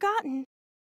left forgotten.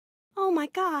 Oh my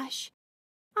gosh,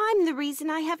 I'm the reason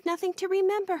I have nothing to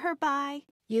remember her by.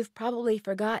 You've probably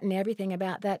forgotten everything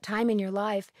about that time in your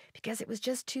life because it was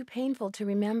just too painful to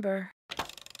remember.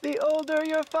 The older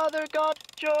your father got,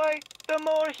 Joy, the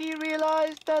more he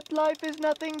realized that life is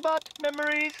nothing but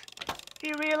memories.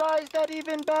 He realized that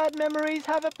even bad memories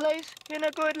have a place in a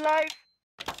good life.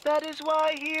 That is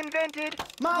why he invented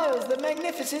Miles the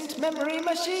Magnificent Memory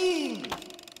Machine!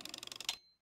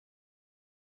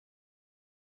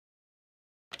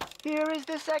 Here is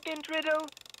the second riddle.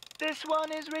 This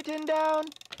one is written down.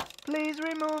 Please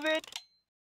remove it.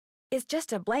 It's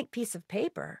just a blank piece of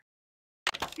paper.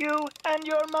 You and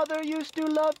your mother used to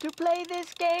love to play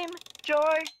this game,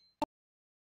 Joy.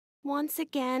 Once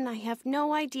again, I have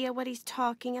no idea what he's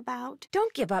talking about.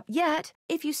 Don't give up yet.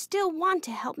 If you still want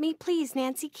to help me, please,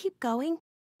 Nancy, keep going.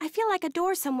 I feel like a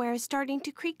door somewhere is starting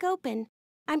to creak open.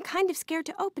 I'm kind of scared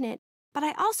to open it, but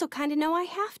I also kind of know I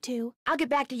have to. I'll get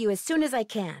back to you as soon as I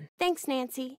can. Thanks,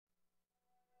 Nancy.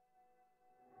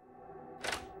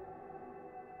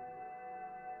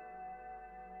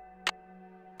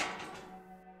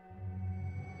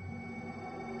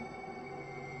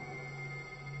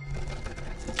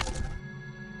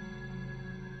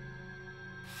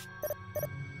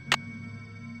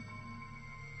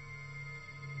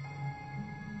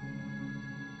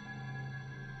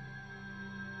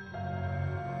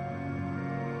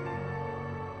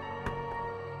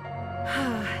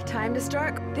 Time to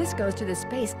start. This goes to the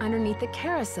space underneath the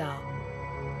carousel.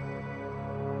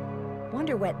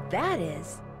 Wonder what that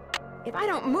is. If I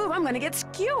don't move, I'm gonna get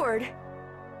skewered.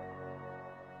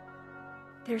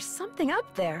 There's something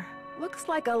up there. Looks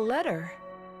like a letter.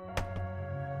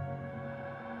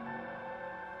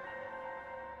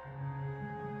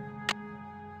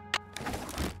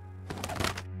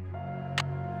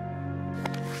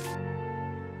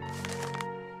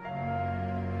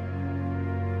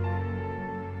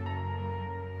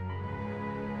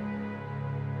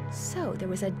 So there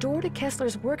was a door to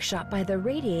Kessler's workshop by the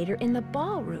radiator in the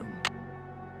ballroom.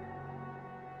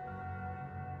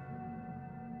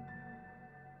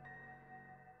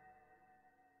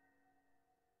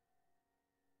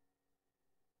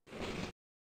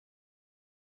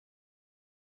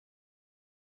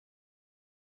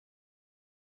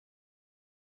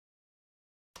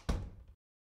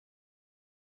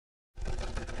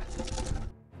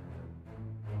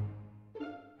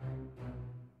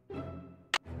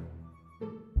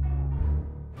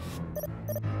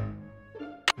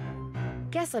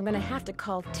 Guess I'm gonna have to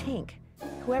call Tink,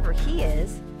 whoever he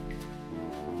is.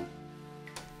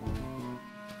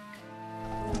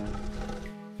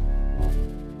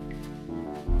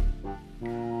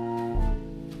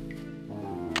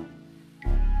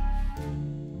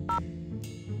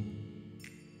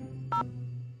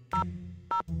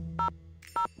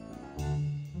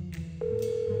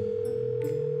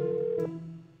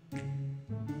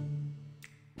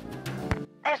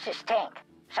 This is Tink.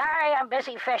 Sorry, I'm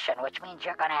busy fishing, which means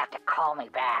you're gonna have to call me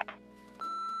back.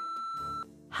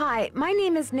 Hi, my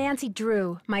name is Nancy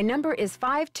Drew. My number is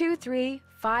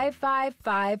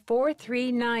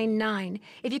 523-555-4399.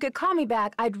 If you could call me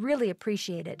back, I'd really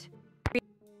appreciate it.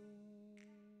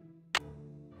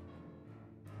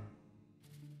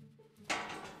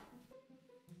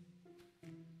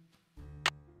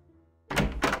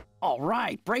 All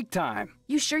right, break time.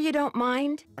 You sure you don't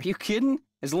mind? Are you kidding?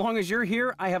 As long as you're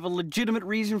here, I have a legitimate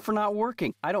reason for not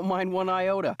working. I don't mind one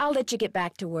iota. I'll let you get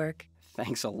back to work.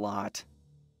 Thanks a lot.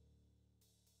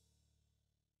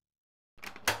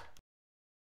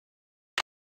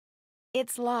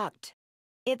 It's locked.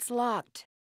 It's locked.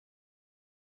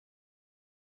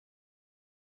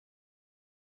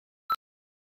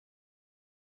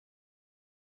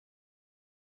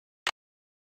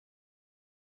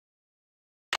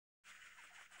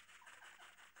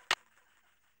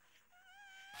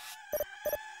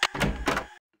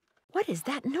 What is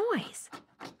that noise?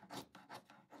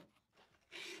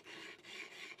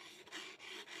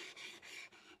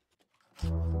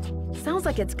 Sounds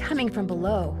like it's coming from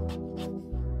below.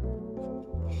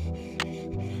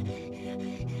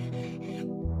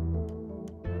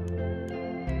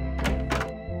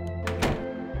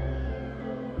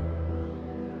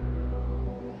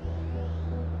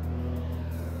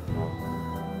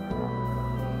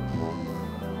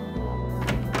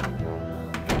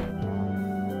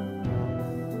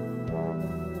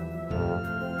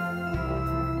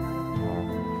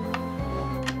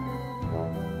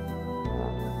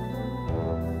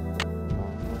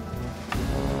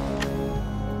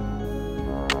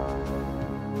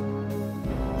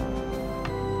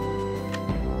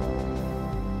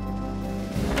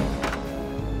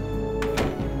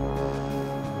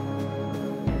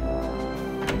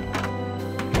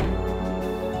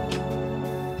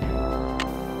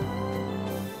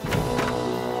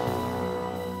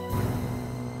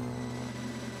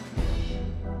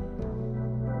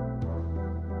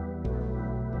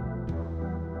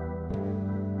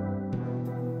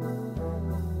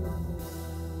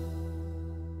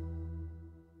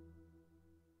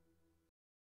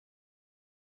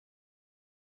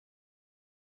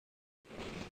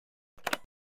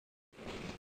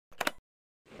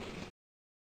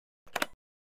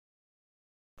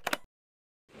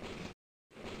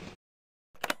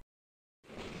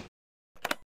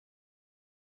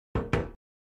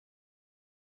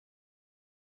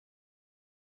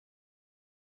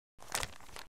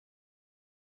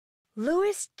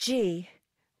 Louis G.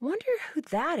 Wonder who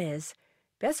that is.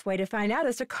 Best way to find out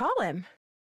is to call him.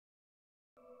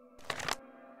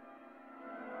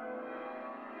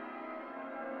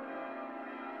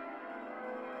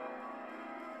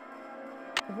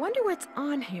 Wonder what's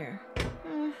on here.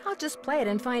 I'll just play it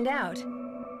and find out.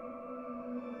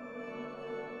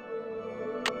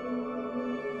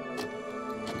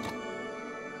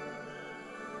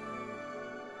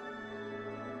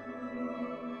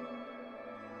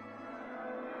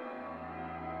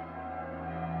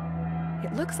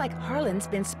 It looks like Harlan's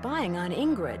been spying on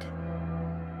Ingrid.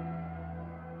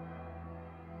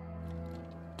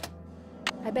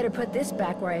 I better put this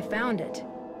back where I found it.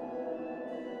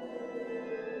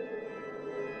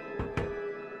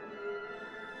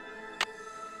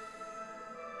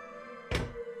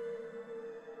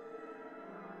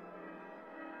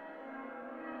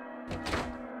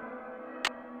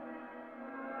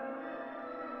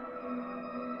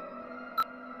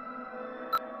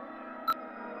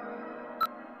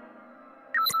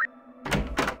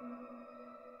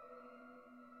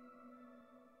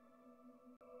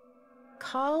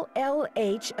 Call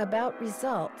LH about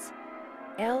results.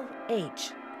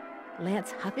 LH.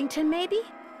 Lance Huffington, maybe?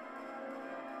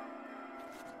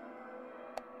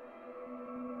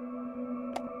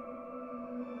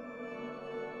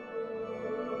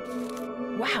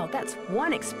 Wow, that's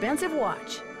one expensive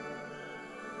watch.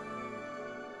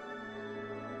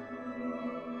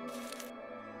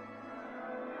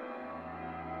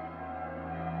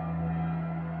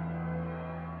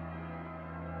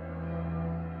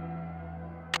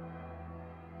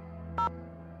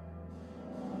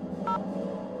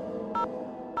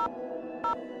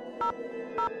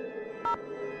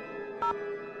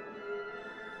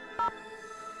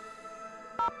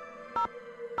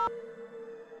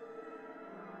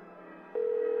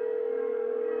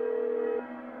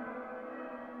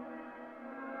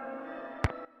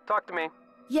 Talk to me.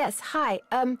 Yes, hi.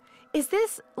 Is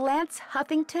this Lance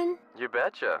Huffington? You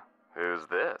betcha. Who's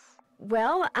this?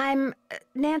 Well, I'm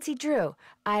Nancy Drew.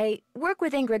 I work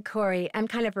with Ingrid Corey. I'm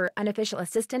kind of her unofficial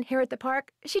assistant here at the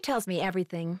park. She tells me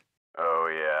everything. Oh,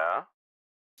 yeah?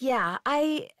 Yeah,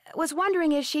 I was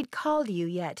wondering if she'd called you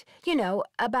yet. You know,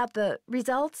 about the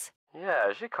results.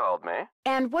 Yeah, she called me.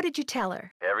 And what did you tell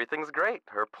her? Everything's great.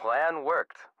 Her plan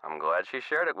worked. I'm glad she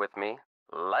shared it with me.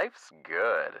 Life's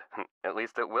good. At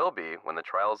least it will be when the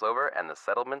trial's over and the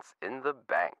settlement's in the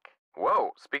bank.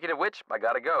 Whoa, speaking of which, I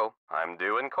gotta go. I'm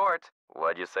due in court.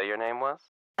 What'd you say your name was?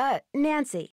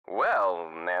 Nancy. Well,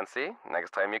 Nancy,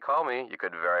 next time you call me, you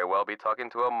could very well be talking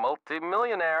to a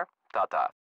multi-millionaire.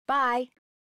 Ta-ta. Bye.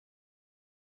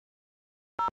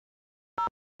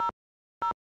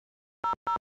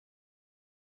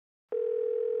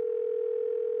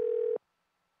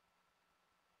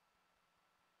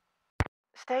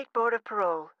 State Board of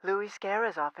Parole, Louis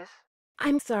Guerra's office.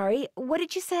 I'm sorry, what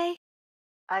did you say?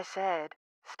 I said,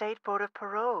 State Board of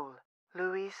Parole,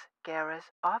 Louis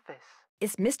Guerra's office.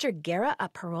 Is Mr. Guerra a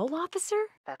parole officer?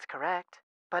 That's correct.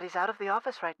 But he's out of the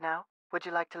office right now. Would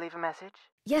you like to leave a message?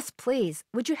 Yes, please.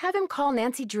 Would you have him call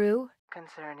Nancy Drew?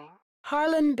 Concerning?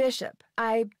 Harlan Bishop.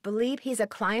 I believe he's a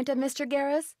client of Mr.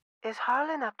 Guerra's. Is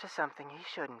Harlan up to something he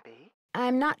shouldn't be?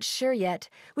 I'm not sure yet.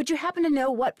 Would you happen to know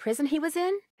what prison he was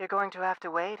in? You're going to have to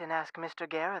wait and ask Mr.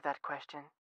 Guerra that question.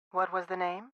 What was the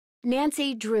name?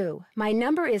 Nancy Drew. My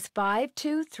number is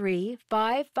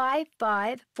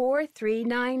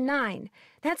 523-555-4399.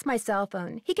 That's my cell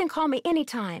phone. He can call me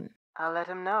anytime. I'll let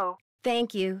him know.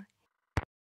 Thank you.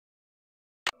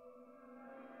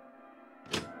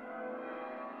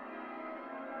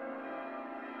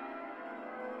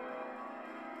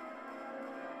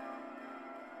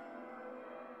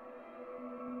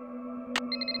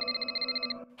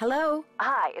 Hello?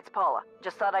 Hi, it's Paula.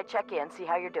 Just thought I'd check in, see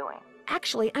how you're doing.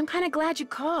 Actually, I'm kind of glad you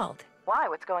called. Why?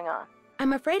 What's going on?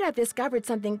 I'm afraid I've discovered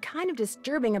something kind of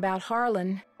disturbing about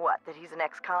Harlan. What, that he's an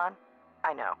ex-con?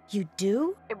 I know. You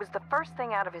do? It was the first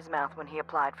thing out of his mouth when he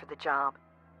applied for the job.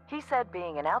 He said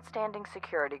being an outstanding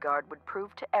security guard would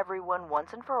prove to everyone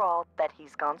once and for all that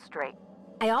he's gone straight.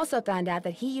 I also found out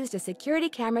that he used a security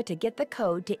camera to get the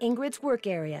code to Ingrid's work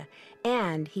area,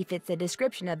 and he fits the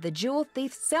description of the jewel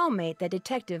thief's cellmate that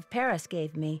Detective Paris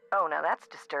gave me. Oh, now that's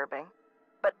disturbing.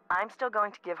 But I'm still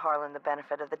going to give Harlan the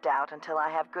benefit of the doubt until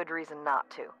I have good reason not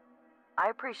to.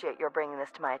 I appreciate your bringing this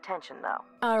to my attention, though.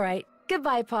 All right.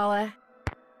 Goodbye, Paula.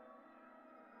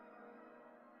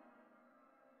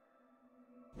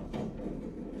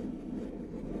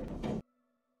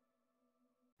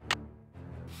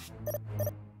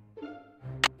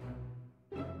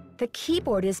 The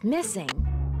keyboard is missing.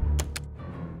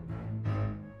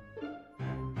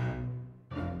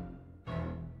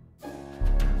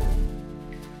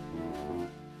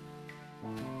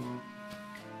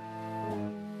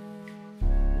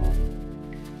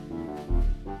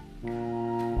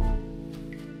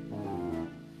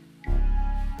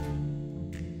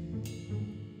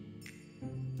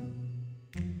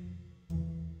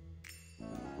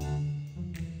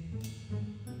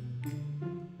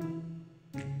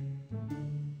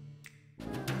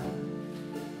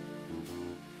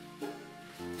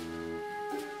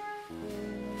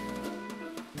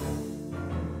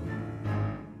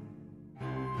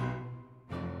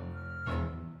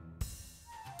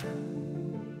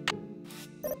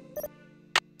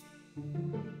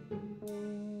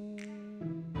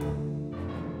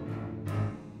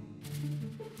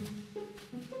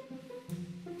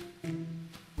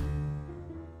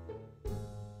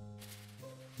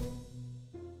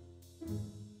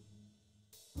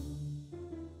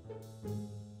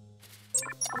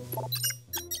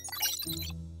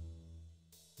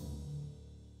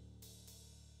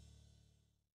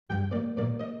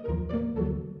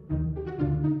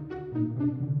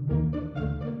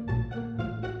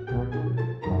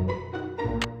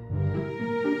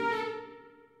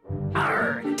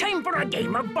 Time for a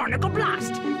game of Barnacle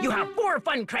Blast. You have 4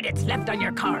 fun credits left on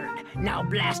your card. Now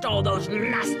blast all those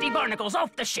nasty barnacles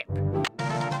off the ship.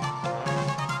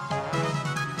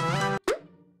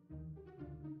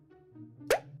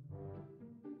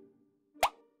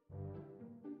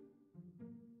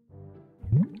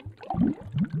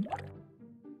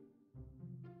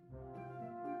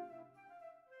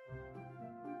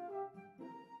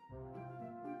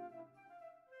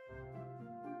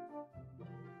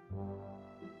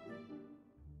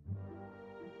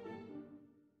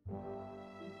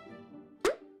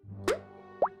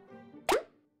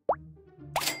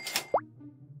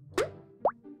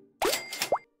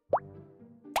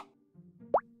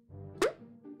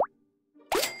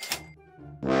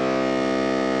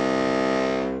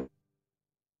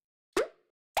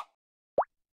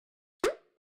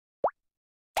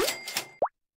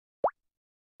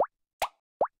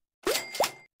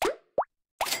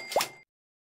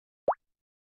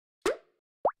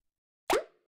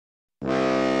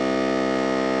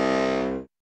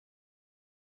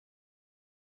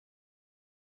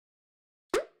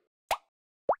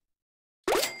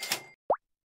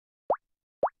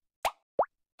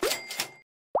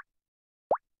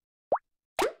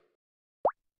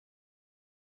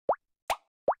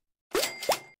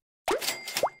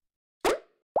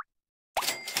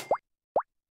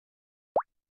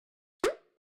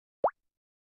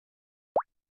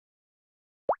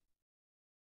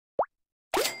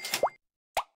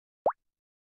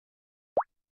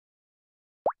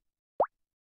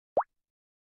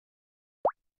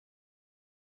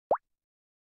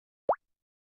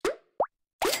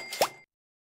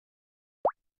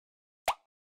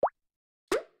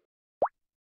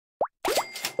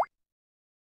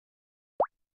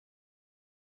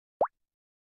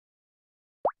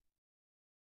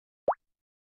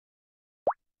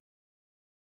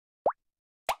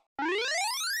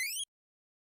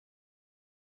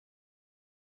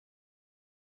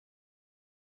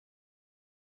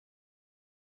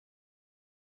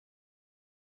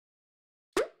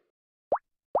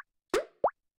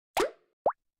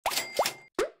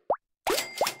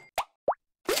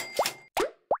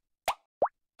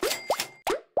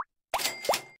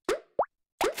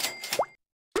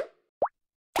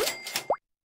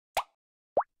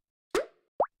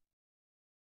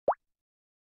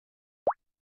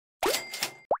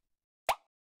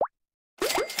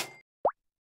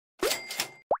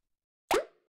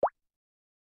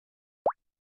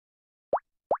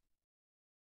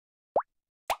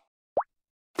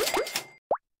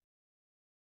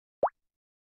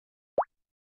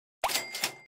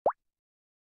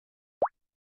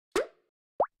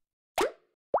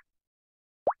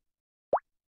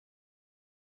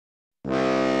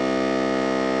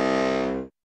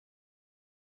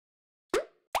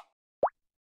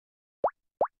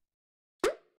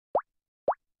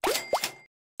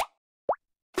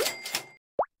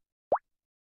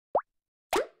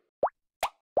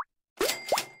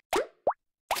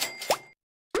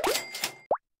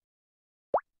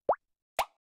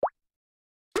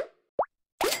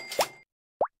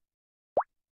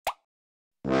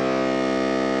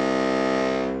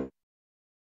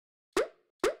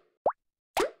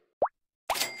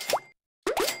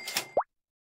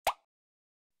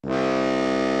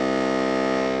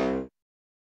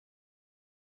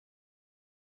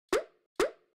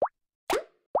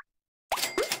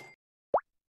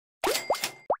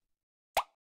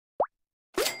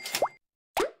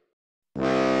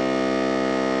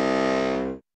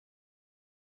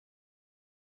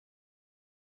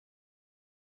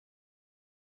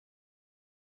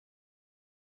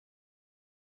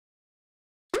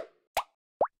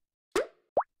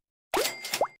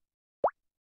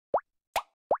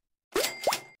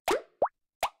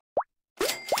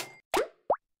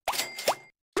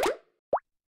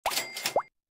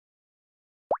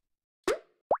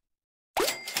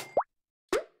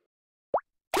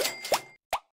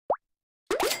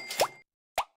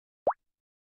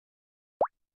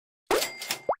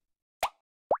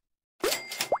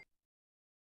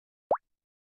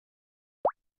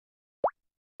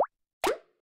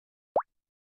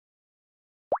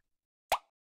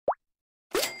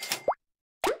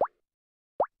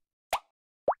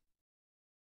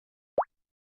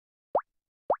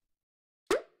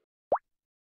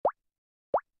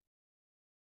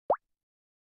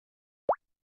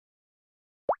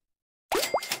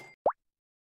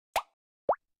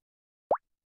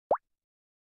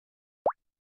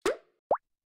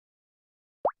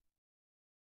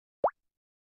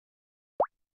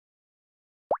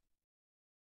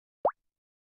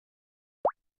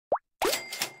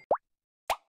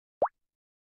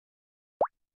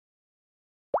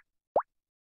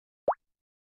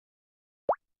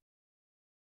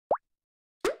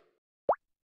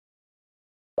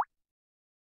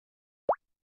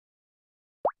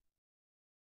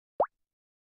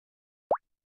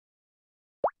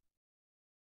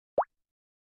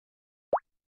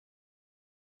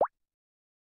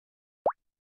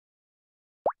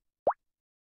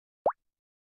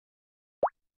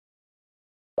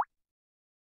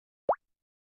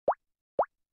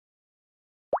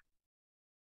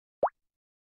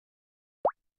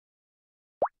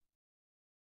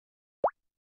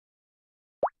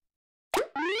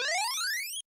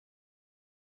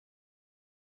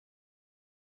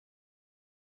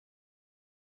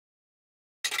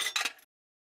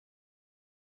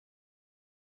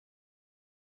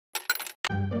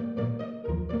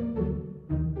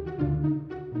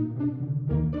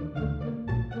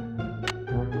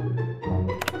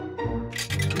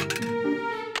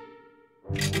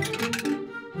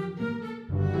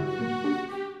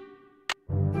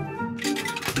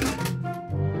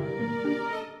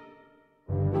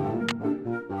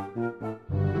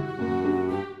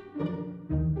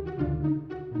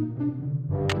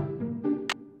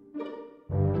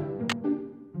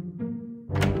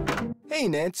 Hey,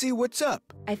 Nancy, what's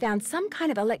up? I found some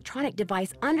kind of electronic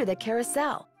device under the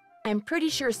carousel. I'm pretty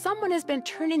sure someone has been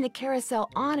turning the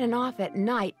carousel on and off at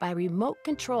night by remote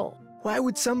control. Why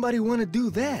would somebody want to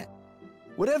do that?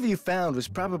 Whatever you found was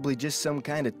probably just some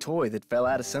kind of toy that fell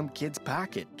out of some kid's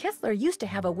pocket. Kessler used to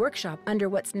have a workshop under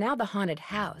what's now the haunted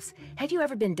house. Have you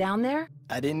ever been down there?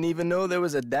 I didn't even know there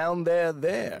was a down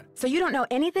there. So you don't know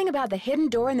anything about the hidden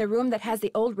door in the room that has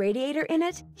the old radiator in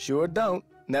it? Sure don't.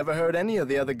 Never heard any of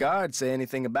the other guards say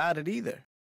anything about it either.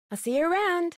 I'll see you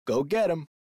around. Go get 'em.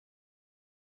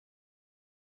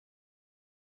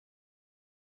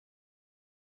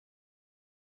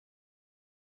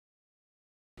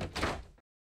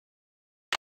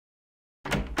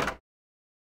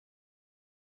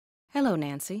 Hello,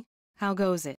 Nancy. How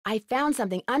goes it? I found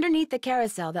something underneath the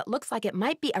carousel that looks like it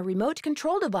might be a remote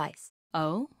control device.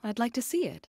 Oh, I'd like to see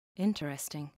it.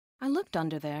 Interesting. I looked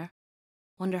under there.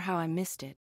 Wonder how I missed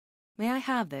it. May I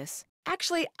have this?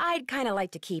 Actually, I'd kind of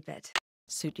like to keep it.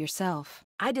 Suit yourself.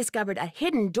 I discovered a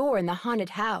hidden door in the haunted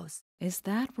house. Is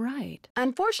that right?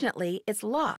 Unfortunately, it's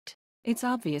locked. It's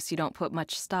obvious you don't put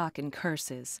much stock in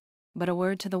curses. But a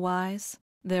word to the wise,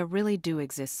 there really do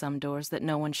exist some doors that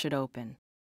no one should open.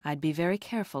 I'd be very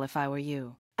careful if I were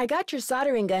you. I got your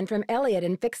soldering gun from Elliot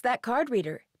and fixed that card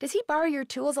reader. Does he borrow your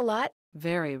tools a lot?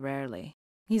 Very rarely.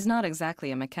 He's not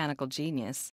exactly a mechanical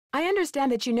genius. I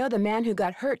understand that you know the man who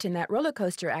got hurt in that roller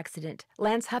coaster accident,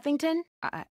 Lance Huffington?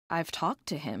 I've talked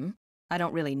to him. I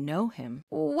don't really know him.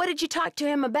 What did you talk to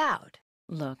him about?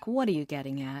 Look, what are you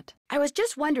getting at? I was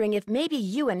just wondering if maybe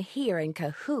you and he are in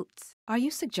cahoots. Are you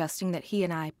suggesting that he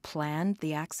and I planned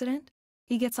the accident?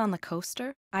 He gets on the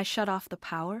coaster, I shut off the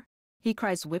power. He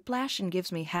cries whiplash and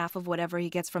gives me half of whatever he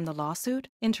gets from the lawsuit?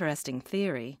 Interesting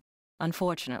theory.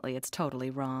 Unfortunately, it's totally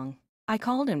wrong. I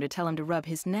called him to tell him to rub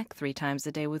his neck 3 times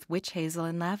a day with witch hazel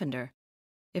and lavender.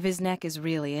 If his neck is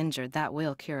really injured, that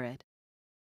will cure it.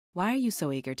 Why are you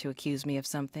so eager to accuse me of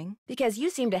something? Because you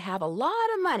seem to have a lot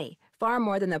of money, far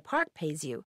more than the park pays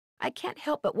you. I can't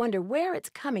help but wonder where it's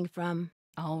coming from.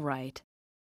 All right.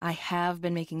 I have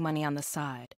been making money on the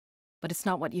side, but it's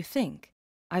not what you think.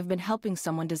 I've been helping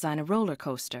someone design a roller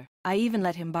coaster. I even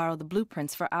let him borrow the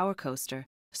blueprints for our coaster,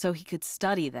 so he could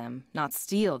study them, not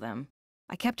steal them.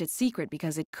 I kept it secret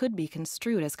because it could be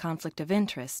construed as conflict of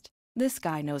interest. This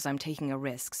guy knows I'm taking a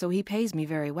risk, so he pays me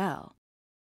very well.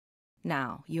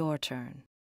 Now, your turn.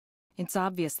 It's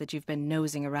obvious that you've been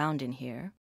nosing around in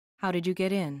here. How did you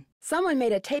get in? Someone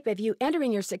made a tape of you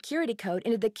entering your security code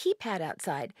into the keypad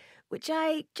outside, which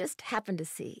I just happened to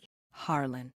see.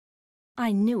 Harlan.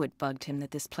 I knew it bugged him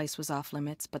that this place was off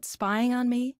limits, but spying on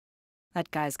me? That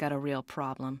guy's got a real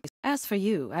problem. As for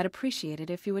you, I'd appreciate it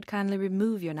if you would kindly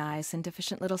remove your nice and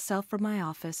deficient little self from my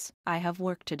office. I have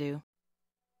work to do.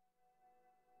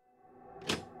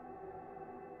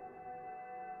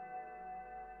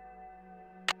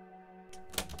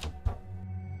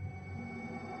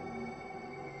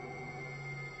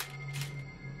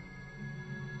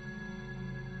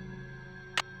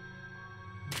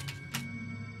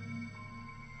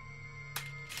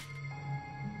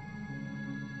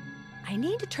 I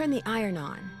need to turn the iron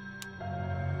on.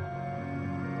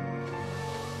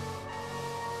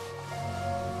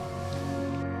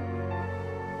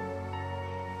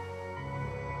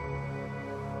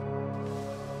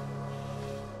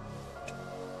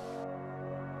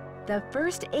 The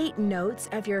first 8 notes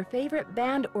of your favorite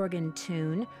band organ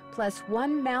tune, plus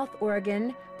 1 mouth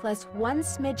organ, plus 1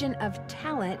 smidgen of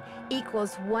talent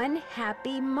equals 1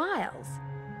 happy miles.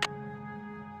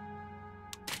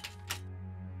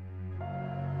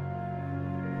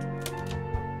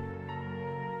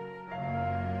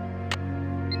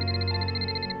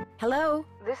 Hello?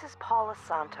 This is Paula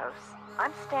Santos.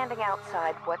 I'm standing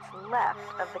outside what's left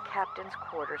of the captain's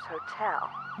quarters hotel.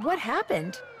 What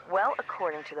happened? Well,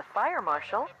 according to the fire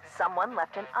marshal, someone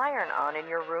left an iron on in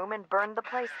your room and burned the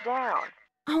place down.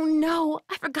 Oh no,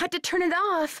 I forgot to turn it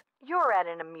off. You're at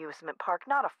an amusement park,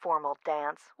 not a formal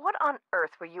dance. What on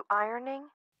earth were you ironing?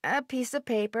 A piece of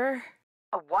paper.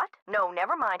 A what? No,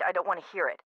 never mind. I don't want to hear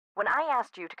it. When I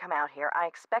asked you to come out here, I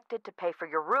expected to pay for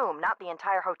your room, not the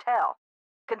entire hotel.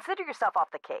 Consider yourself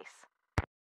off the case.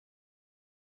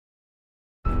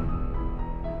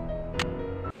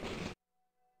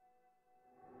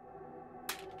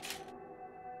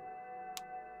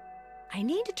 I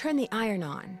need to turn the iron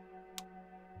on.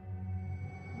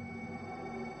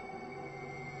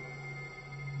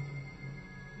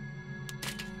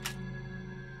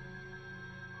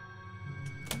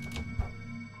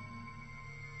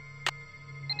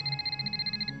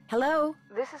 Hello?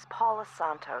 This is Paula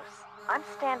Santos. I'm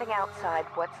standing outside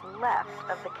what's left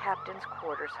of the Captain's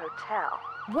Quarters Hotel.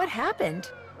 What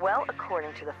happened? Well,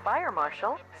 according to the fire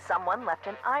marshal, someone left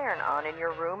an iron on in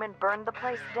your room and burned the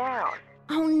place down.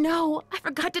 Oh no, I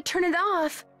forgot to turn it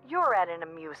off. You're at an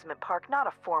amusement park, not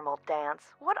a formal dance.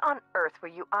 What on earth were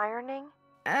you ironing?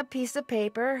 A piece of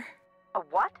paper. A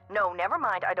what? No, never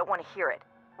mind. I don't want to hear it.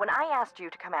 When I asked you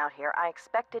to come out here, I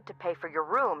expected to pay for your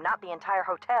room, not the entire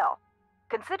hotel.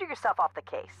 Consider yourself off the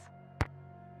case.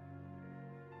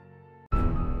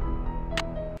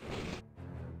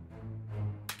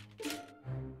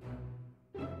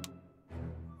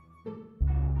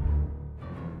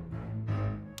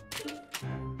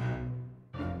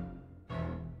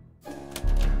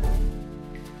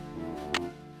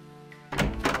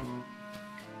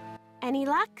 Any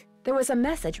luck? There was a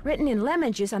message written in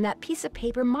lemon juice on that piece of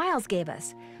paper Miles gave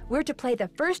us. We're to play the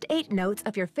first 8 notes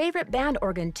of your favorite band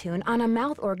organ tune on a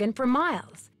mouth organ for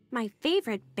Miles. My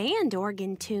favorite band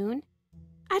organ tune?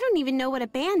 I don't even know what a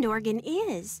band organ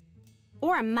is.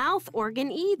 Or a mouth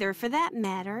organ either, for that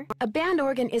matter. A band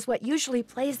organ is what usually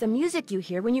plays the music you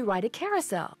hear when you ride a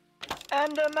carousel.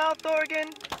 And a mouth organ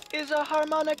is a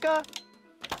harmonica.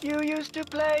 You used to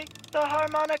play the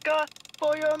harmonica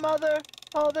for your mother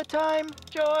all the time,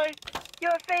 Joy.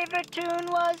 Your favorite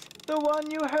tune was the one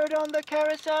you heard on the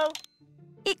carousel?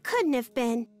 It couldn't have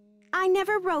been. I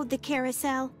never rode the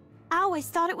carousel. I always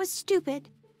thought it was stupid.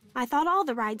 I thought all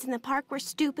the rides in the park were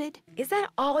stupid. Is that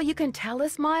all you can tell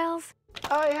us, Miles?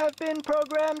 I have been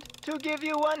programmed to give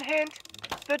you one hint.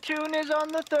 The tune is on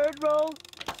the 3rd roll.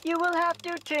 You will have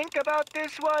to think about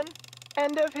this one.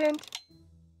 End of hint.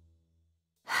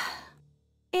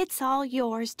 It's all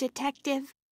yours,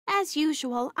 Detective. As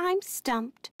usual, I'm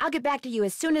stumped. I'll get back to you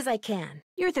as soon as I can.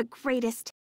 You're the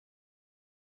greatest.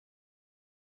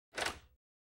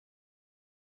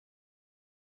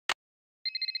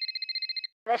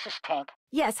 This is Tink.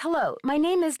 Yes, hello. My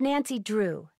name is Nancy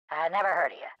Drew. I never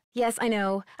heard of you. Yes, I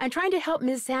know. I'm trying to help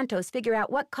Ms. Santos figure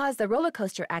out what caused the roller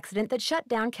coaster accident that shut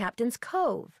down Captain's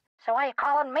Cove. So why are you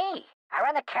calling me? I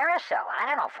run the carousel. I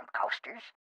don't know from coasters.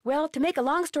 Well, to make a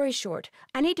long story short,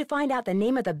 I need to find out the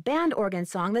name of the band organ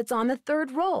song that's on the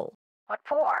 3rd roll. What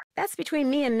for? That's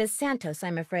between me and Miss Santos,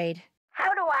 I'm afraid.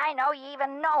 How do I know you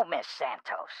even know Miss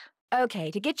Santos? Okay,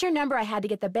 to get your number, I had to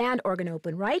get the band organ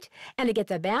open, right? And to get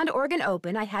the band organ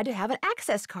open, I had to have an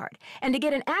access card. And to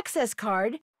get an access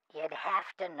card... You'd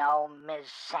have to know Ms.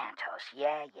 Santos.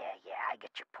 Yeah, I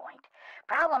get your point.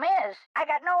 Problem is, I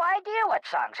got no idea what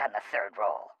song's on the 3rd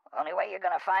roll. Only way you're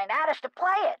gonna find out is to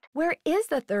play it. Where is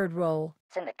the 3rd roll?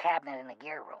 It's in the cabinet in the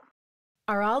gear room.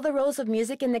 Are all the rolls of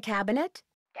music in the cabinet?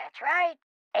 That's right.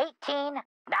 18, 9,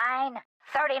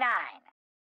 39.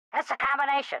 That's the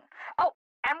combination. Oh,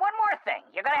 and one more thing.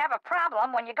 You're gonna have a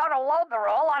problem when you go to load the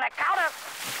roll on account of...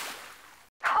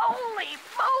 Holy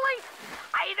moly!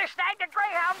 I either snagged a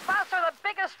greyhound bus or the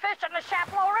biggest fish in the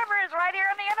Chapleau River is right here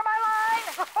on the end of my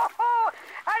line.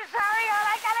 I'm sorry, hon,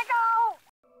 I gotta go.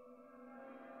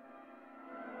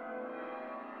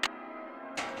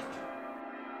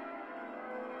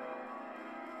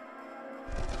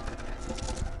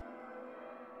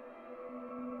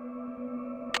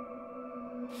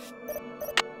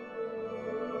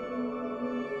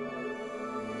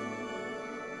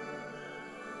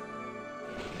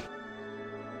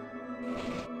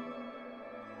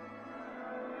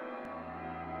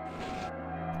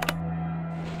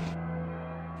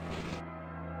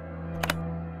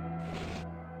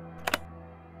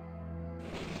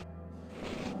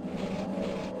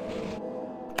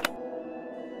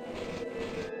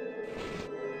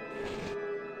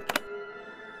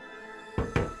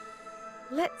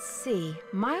 Let's see.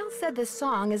 Miles said the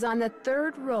song is on the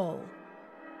 3rd roll.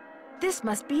 This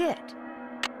must be it.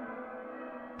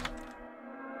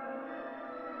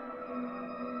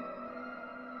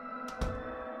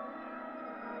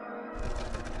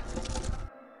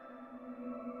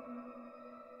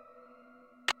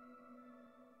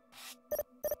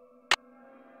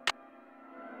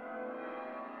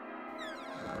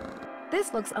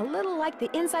 This looks a little like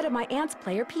the inside of my aunt's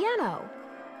player piano.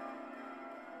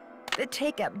 The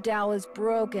take-up dowel is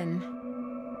broken.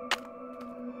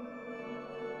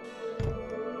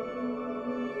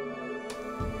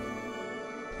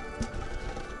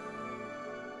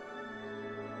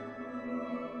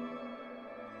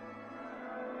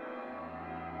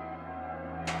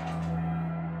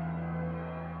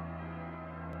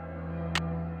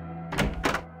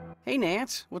 Hey,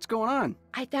 Nance, what's going on?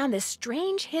 I found this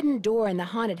strange hidden door in the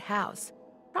haunted house.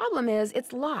 Problem is,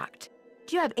 it's locked.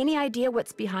 Do you have any idea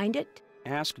what's behind it?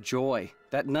 Ask Joy.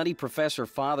 That nutty professor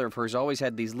father of hers always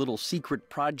had these little secret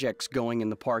projects going in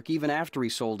the park, even after he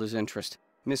sold his interest.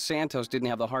 Miss Santos didn't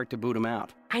have the heart to boot him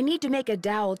out. I need to make a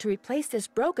dowel to replace this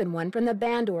broken one from the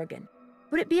band organ.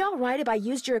 Would it be all right if I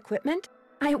used your equipment?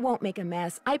 I won't make a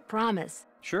mess, I promise.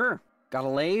 Sure. Got a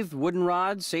lathe, wooden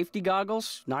rods, safety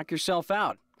goggles? Knock yourself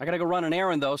out. I gotta go run an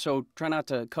errand, though, so try not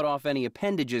to cut off any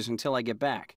appendages until I get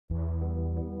back.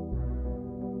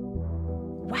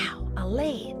 Wow, a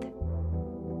lathe.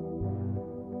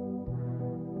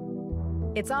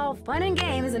 It's all fun and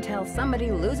games until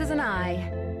somebody loses an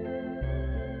eye.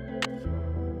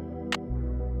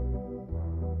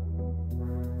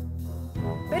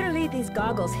 Better leave these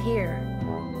goggles here.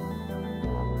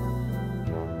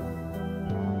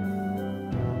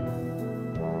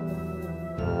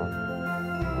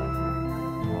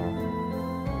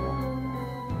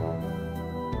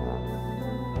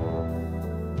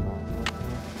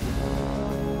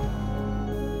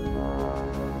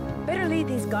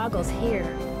 These goggles here.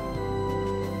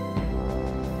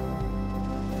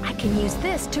 I can use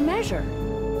this to measure.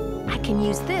 I can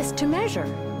use this to measure.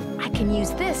 I can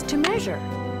use this to measure.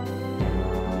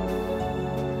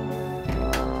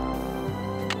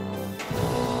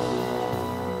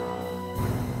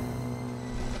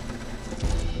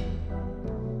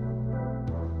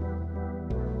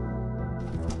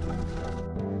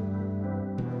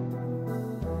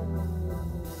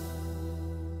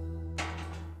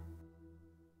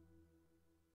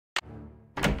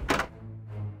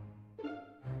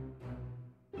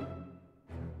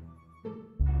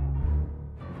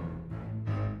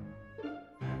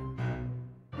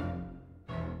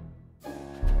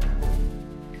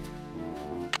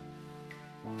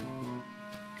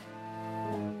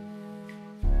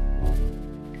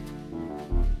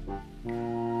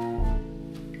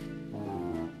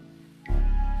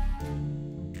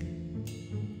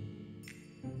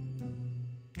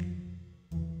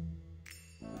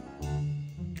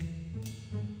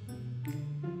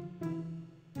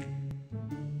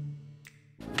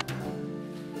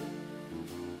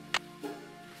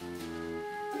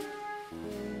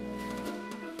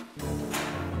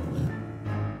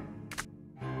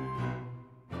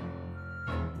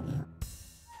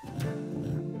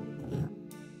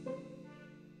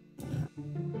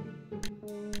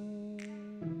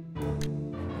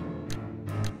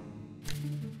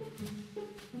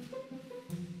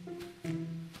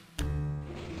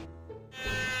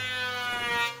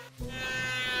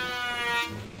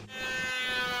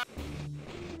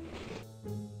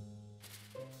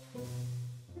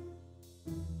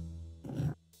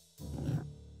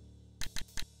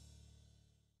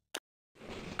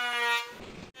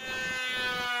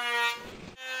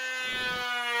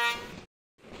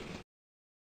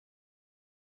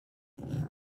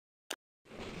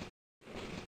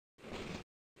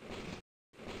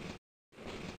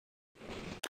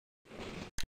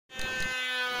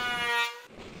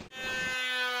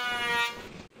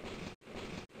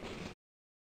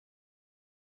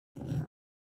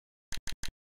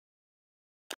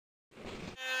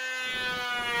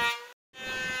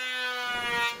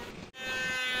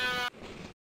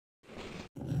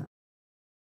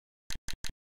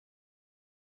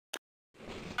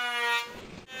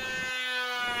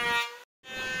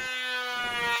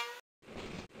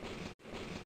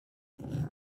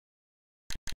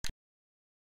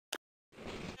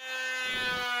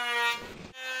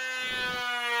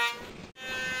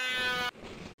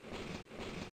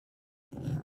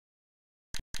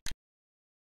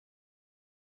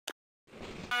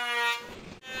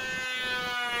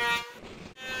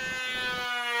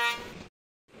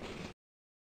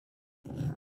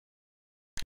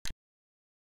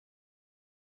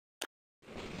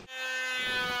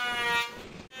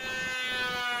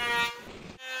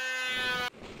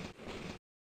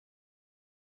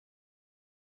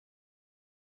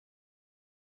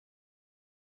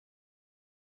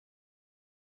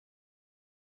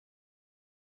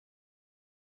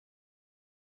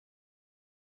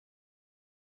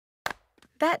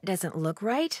 That doesn't look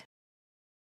right.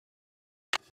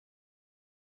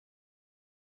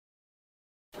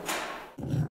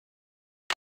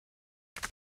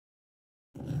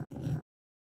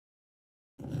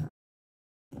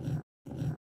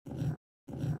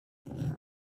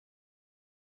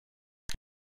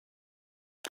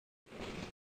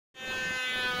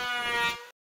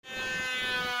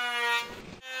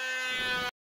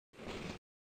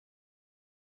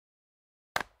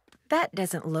 That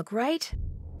doesn't look right.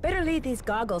 Better leave these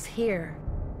goggles here.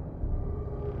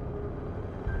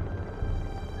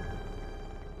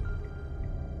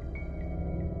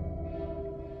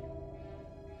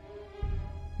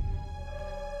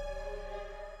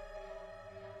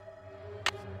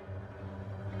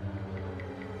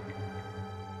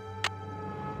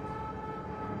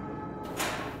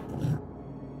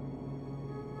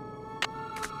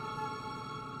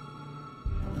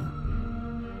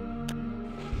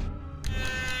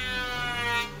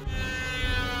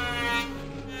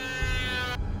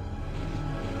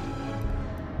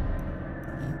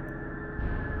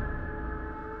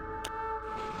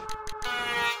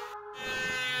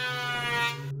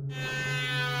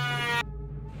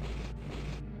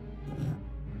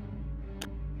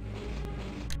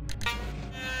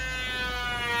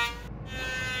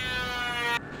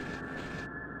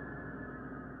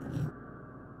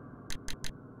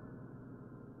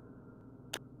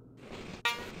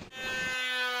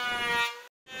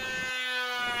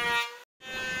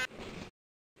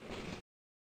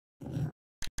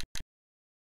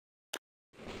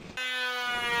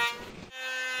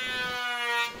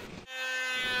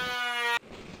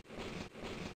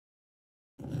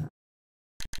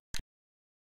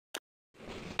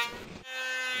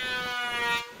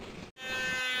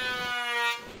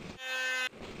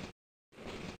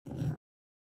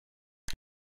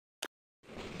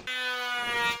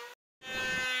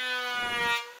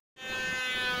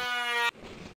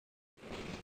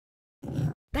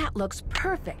 That looks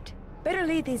perfect. Better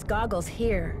leave these goggles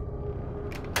here.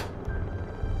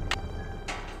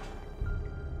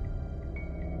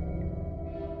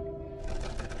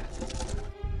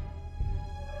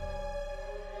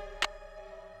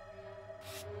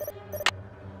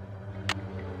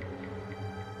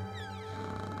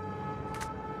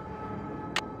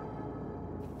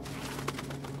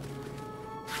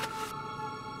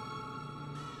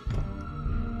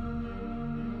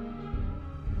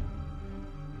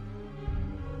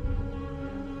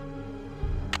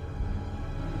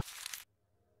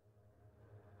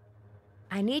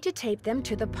 I need to tape them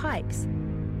to the pipes.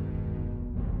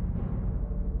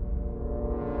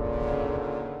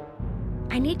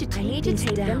 I need to tape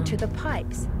them to the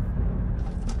pipes.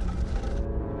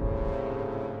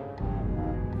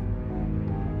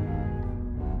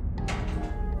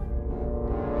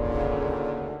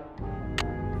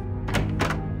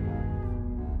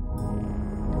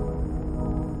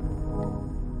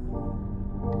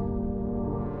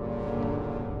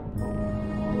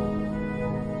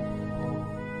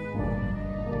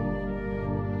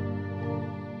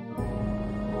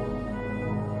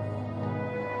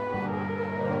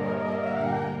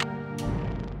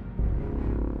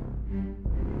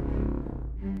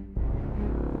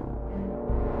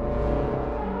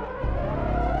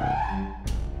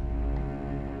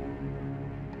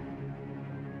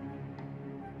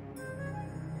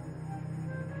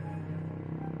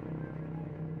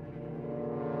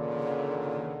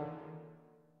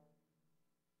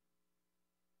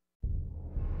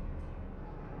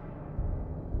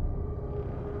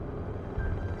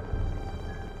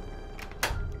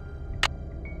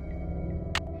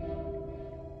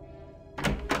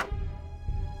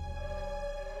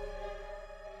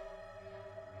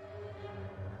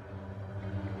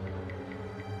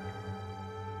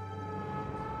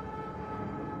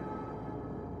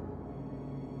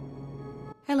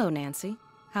 Hello, Nancy.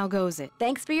 How goes it?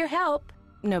 Thanks for your help.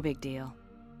 No big deal.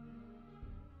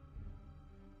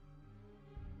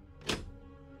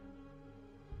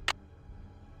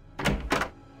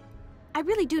 I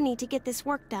really do need to get this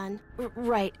work done.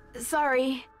 Right.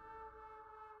 Sorry.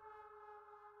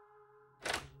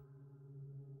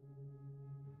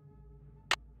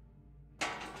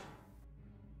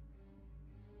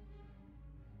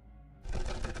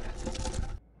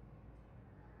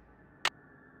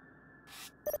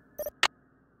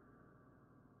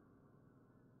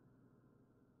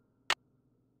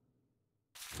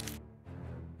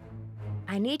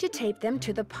 I need to tape them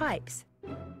to the pipes.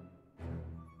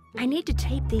 I need to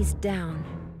tape these down.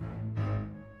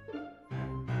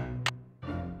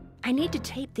 I need to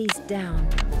tape these down.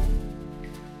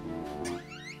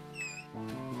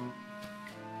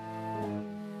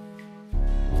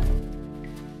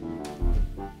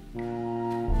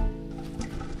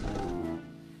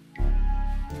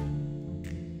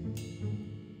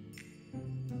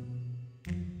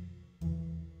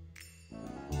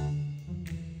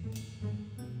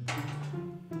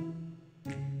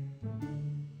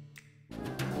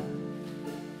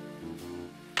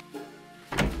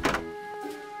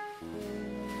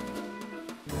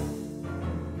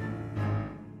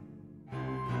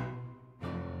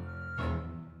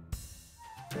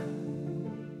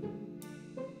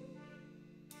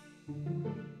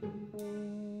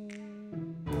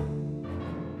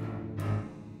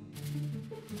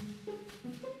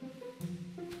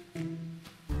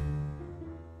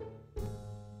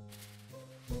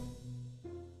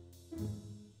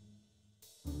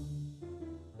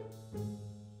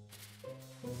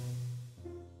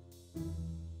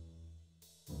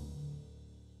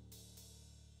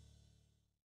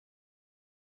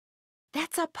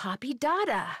 That's a Poppy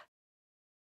Dada.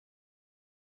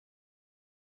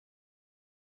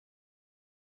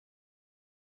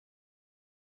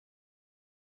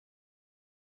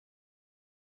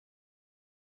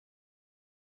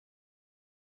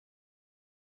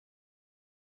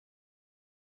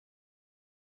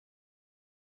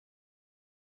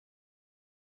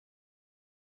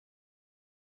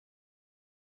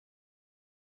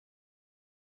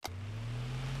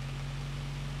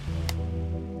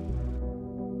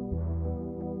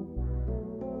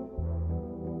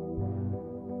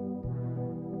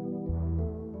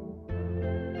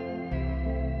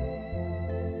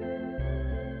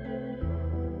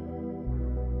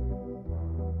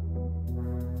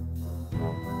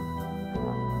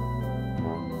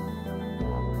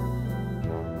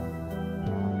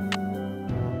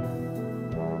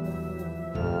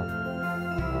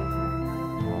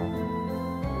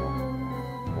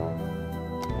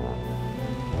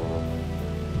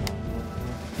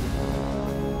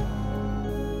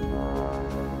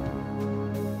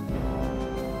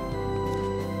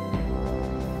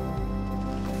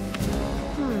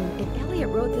 If Elliot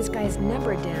wrote this guy's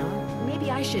number down, maybe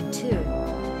I should too.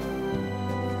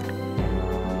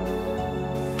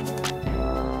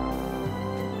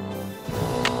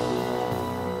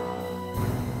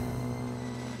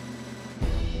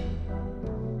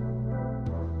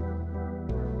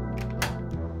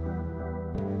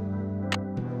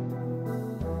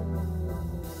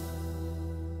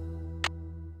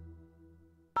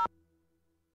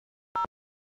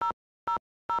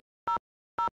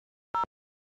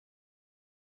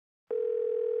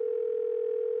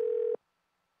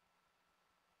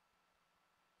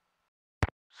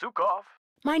 Sukov.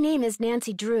 My name is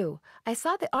Nancy Drew. I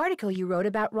saw the article you wrote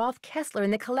about Rolf Kessler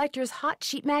in the Collector's Hot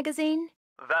Sheet magazine.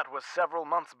 That was several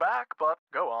months back, but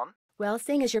go on. Well,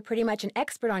 seeing as you're pretty much an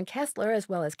expert on Kessler as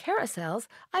well as carousels,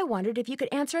 I wondered if you could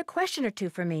answer a question or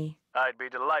two for me. I'd be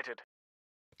delighted.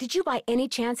 Did you by any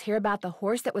chance hear about the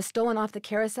horse that was stolen off the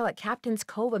carousel at Captain's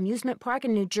Cove Amusement Park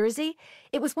in New Jersey?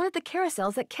 It was one of the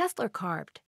carousels that Kessler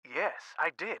carved. Yes,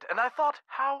 I did, and I thought,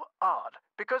 how odd.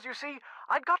 Because, you see,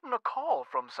 I'd gotten a call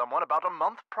from someone about a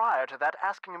month prior to that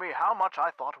asking me how much I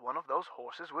thought one of those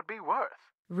horses would be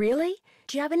worth. Really?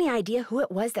 Do you have any idea who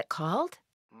it was that called?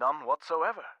 None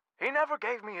whatsoever. He never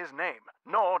gave me his name,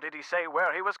 nor did he say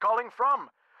where he was calling from.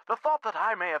 The thought that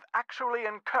I may have actually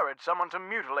encouraged someone to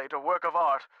mutilate a work of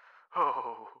art.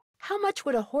 Oh. How much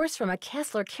would a horse from a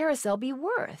Kessler carousel be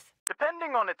worth?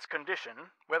 Depending on its condition,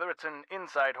 whether it's an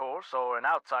inside horse or an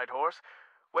outside horse,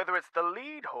 whether it's the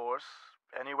lead horse,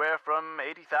 anywhere from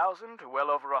 $80,000 to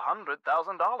well over $100,000.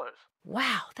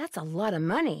 Wow, that's a lot of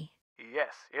money.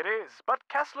 Yes, it is, but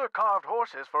Kessler carved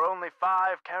horses for only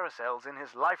 5 carousels in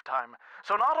his lifetime,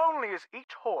 so not only is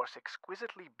each horse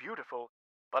exquisitely beautiful,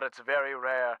 but it's very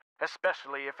rare,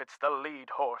 especially if it's the lead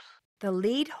horse. The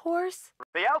lead horse?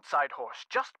 The outside horse,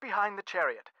 just behind the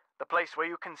chariot, the place where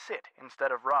you can sit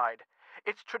instead of ride.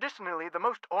 It's traditionally the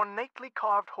most ornately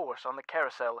carved horse on the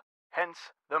carousel, hence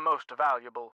the most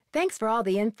valuable. Thanks for all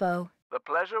the info. The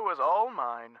pleasure was all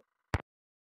mine.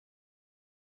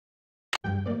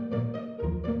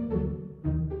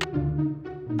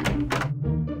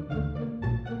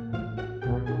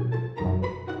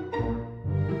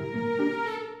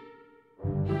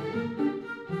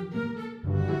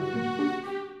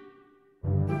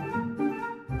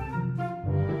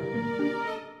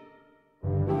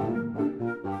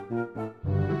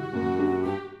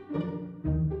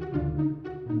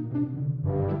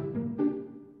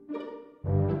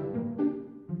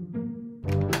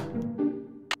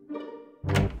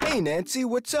 Hey, Nancy,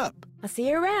 what's up? I'll see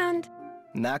you around.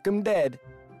 Knock 'em dead.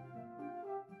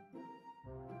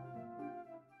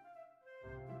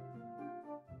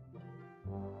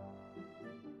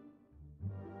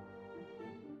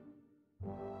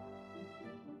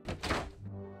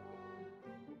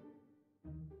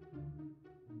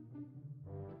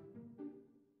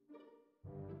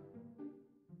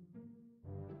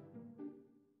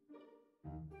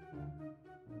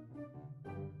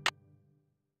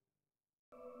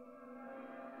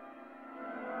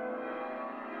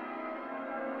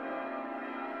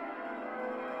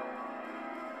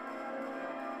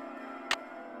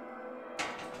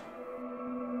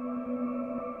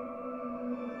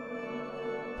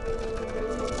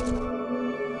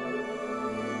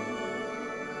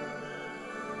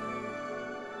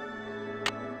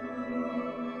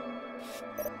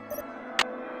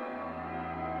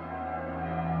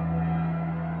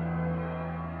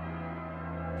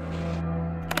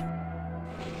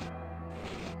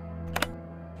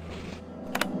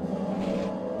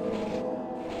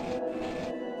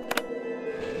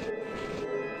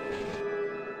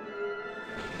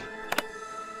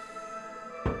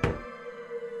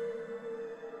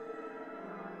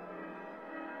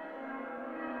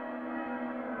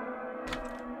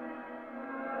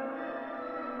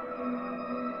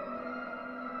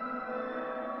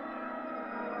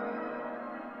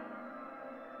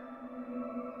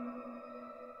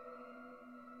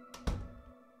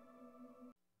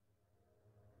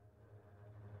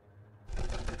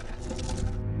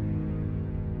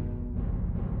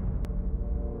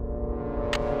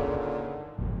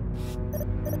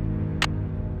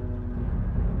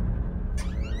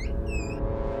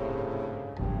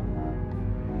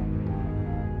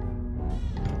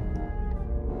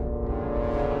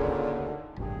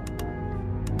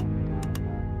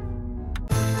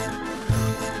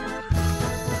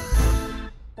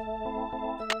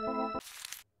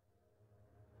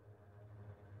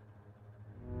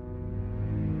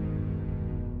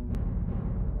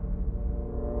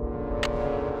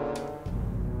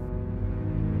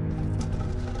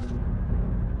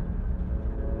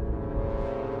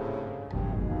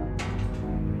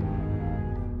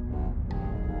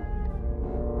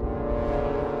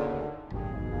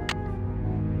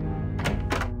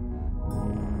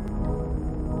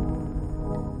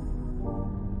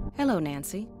 Hello,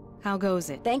 Nancy. How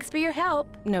goes it? Thanks for your help.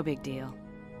 No big deal.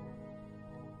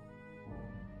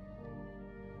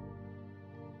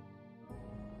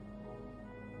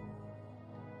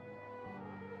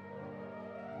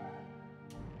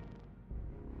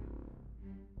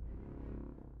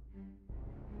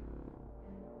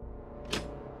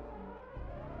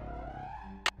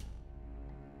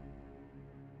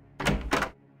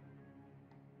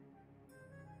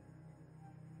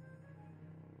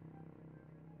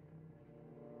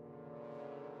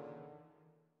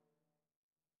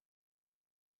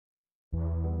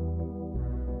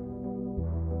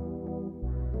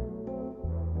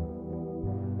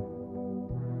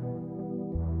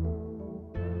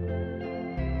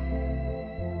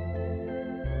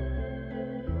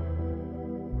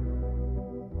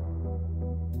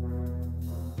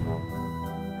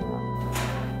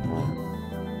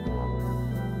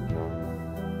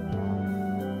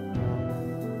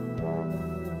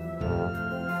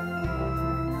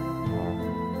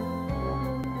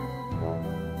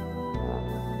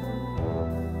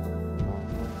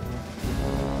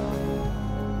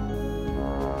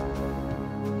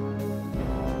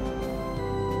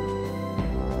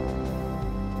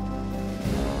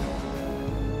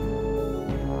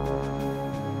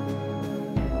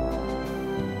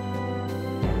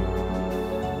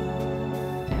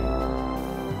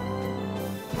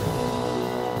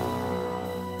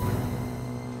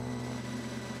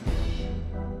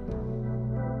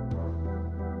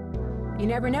 You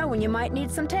never know when you might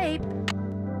need some tape.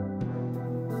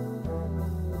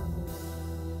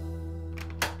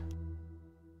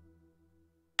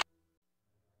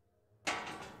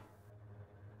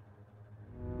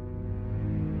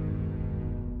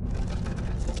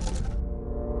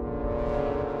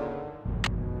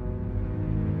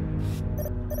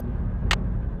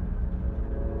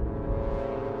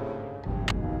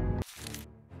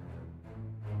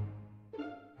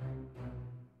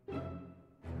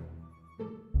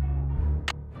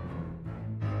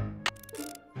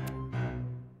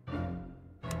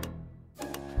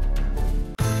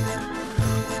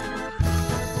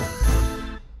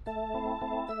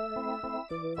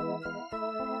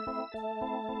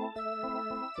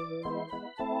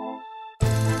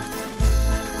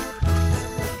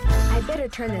 I better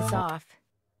turn this off.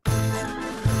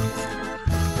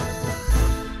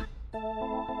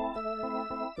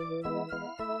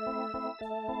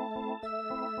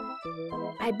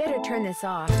 I better turn this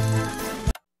off.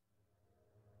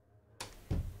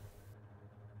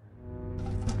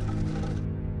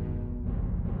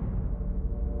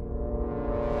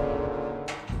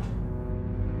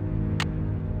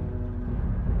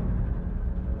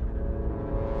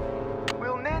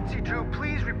 Will Nancy Drew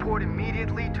please report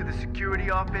immediately to the security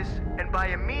office? And by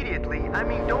immediately, I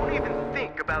mean don't even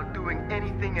think about doing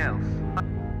anything else.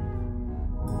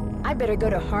 I better go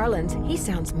to Harlan's. He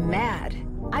sounds mad.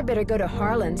 I better go to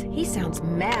Harlan's. He sounds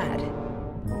mad.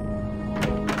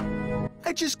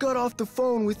 I just got off the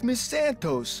phone with Miss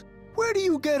Santos. Where do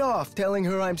you get off telling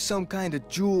her I'm some kind of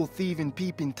jewel-thieving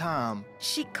peeping Tom?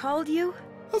 She called you?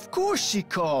 Of course she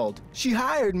called. She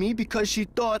hired me because she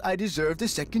thought I deserved a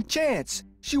second chance.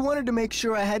 She wanted to make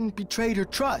sure I hadn't betrayed her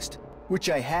trust, which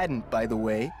I hadn't, by the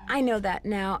way. I know that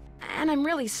now, and I'm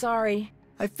really sorry.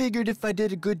 I figured if I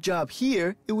did a good job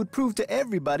here, it would prove to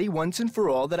everybody once and for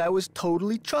all that I was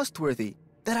totally trustworthy.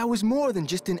 That I was more than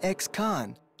just an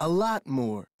ex-con. A lot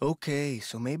more. Okay,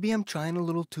 so maybe I'm trying a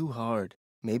little too hard.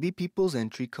 Maybe people's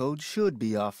entry codes should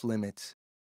be off limits.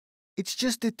 It's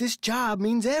just that this job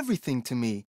means everything to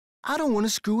me. I don't want to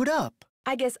screw it up.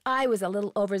 I guess I was a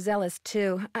little overzealous,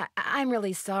 too. I'm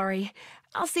really sorry.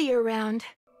 I'll see you around.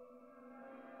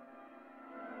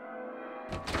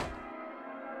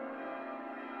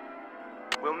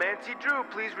 Will Nancy Drew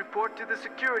please report to the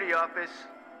security office?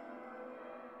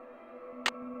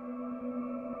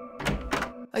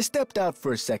 I stepped out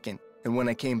for a second, and when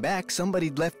I came back,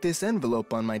 somebody'd left this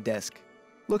envelope on my desk.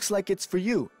 Looks like it's for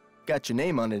you. Got your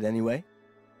name on it anyway.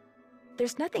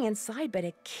 There's nothing inside but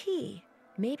a key.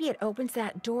 Maybe it opens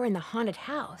that door in the haunted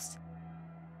house.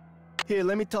 Here,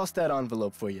 let me toss that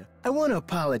envelope for you. I want to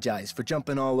apologize for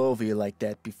jumping all over you like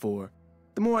that before.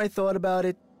 The more I thought about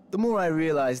it, the more I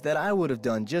realized that I would have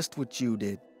done just what you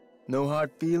did. No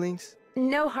hard feelings?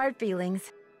 No hard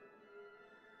feelings.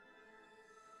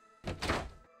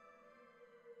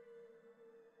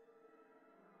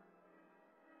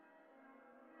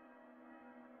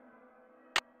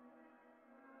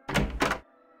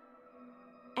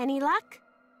 Any luck?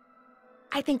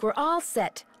 I think we're all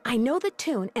set. I know the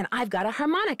tune, and I've got a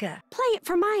harmonica. Play it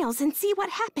for Miles and see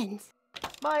what happens.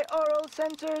 My oral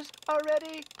sensors are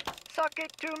ready. Suck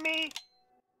it to me.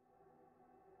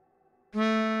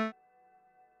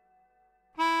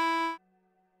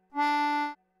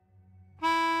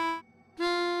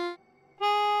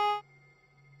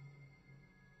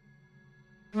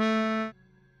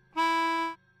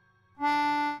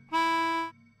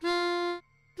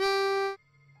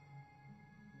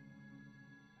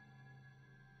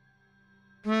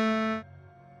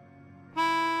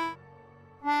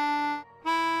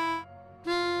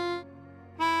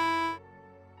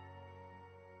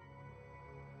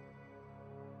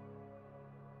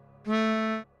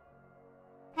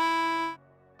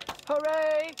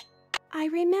 Hooray! I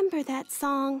remember that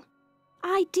song.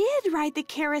 I did ride the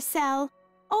carousel.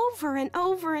 Over and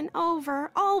over and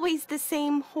over. Always the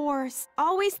same horse.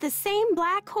 Always the same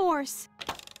black horse.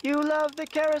 You loved the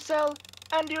carousel,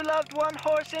 and you loved one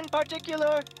horse in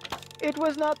particular. It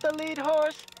was not the lead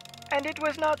horse, and it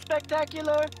was not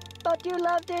spectacular, but you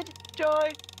loved it,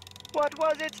 Joy. What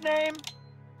was its name?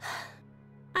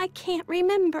 I can't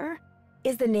remember.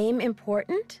 Is the name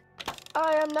important?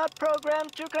 I am not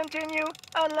programmed to continue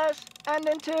unless and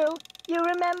until you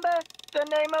remember the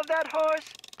name of that horse.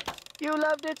 You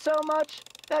loved it so much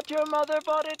that your mother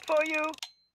bought it for you.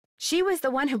 She was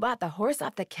the one who bought the horse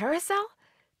off the carousel?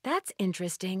 That's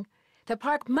interesting. The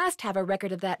park must have a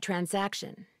record of that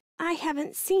transaction. I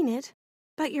haven't seen it,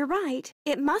 but you're right.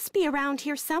 It must be around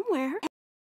here somewhere.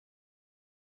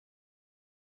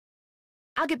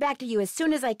 I'll get back to you as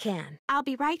soon as I can. I'll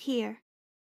be right here.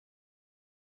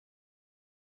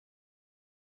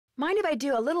 Mind if I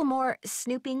do a little more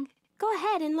snooping? Go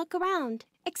ahead and look around.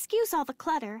 Excuse all the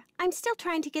clutter. I'm still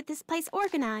trying to get this place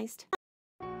organized.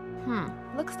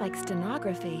 Looks like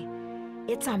stenography.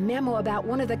 It's a memo about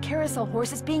one of the carousel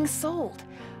horses being sold.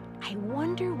 I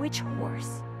wonder which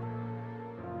horse.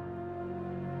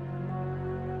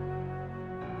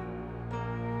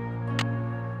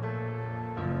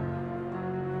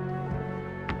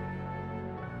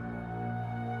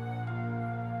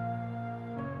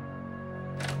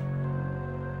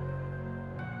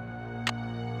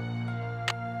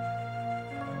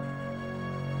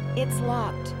 It's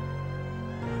locked.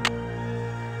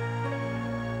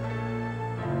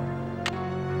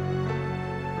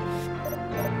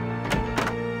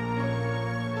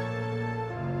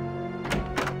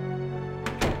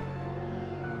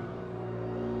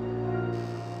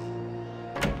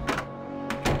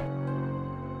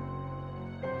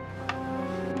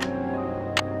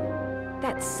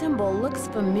 That symbol looks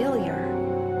familiar.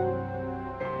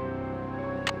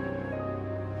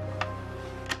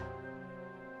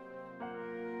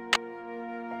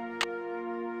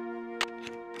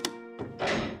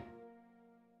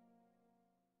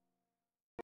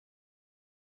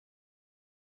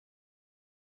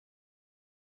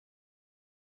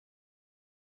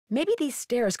 Maybe these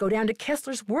stairs go down to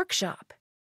Kessler's workshop.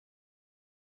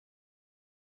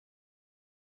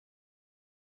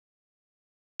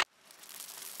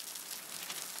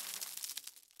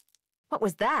 What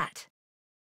was that?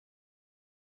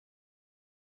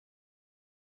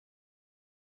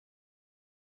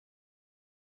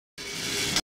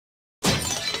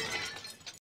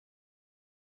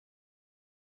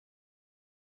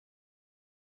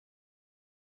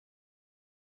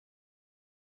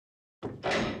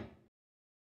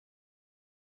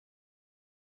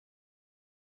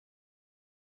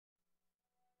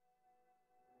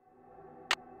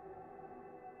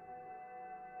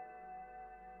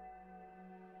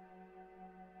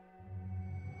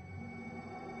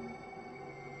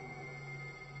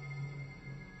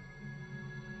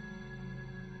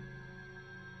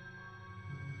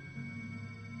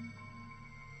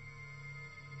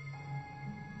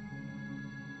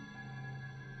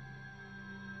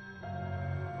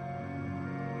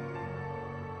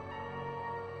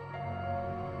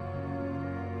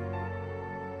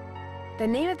 The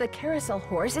name of the carousel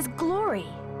horse is Glory.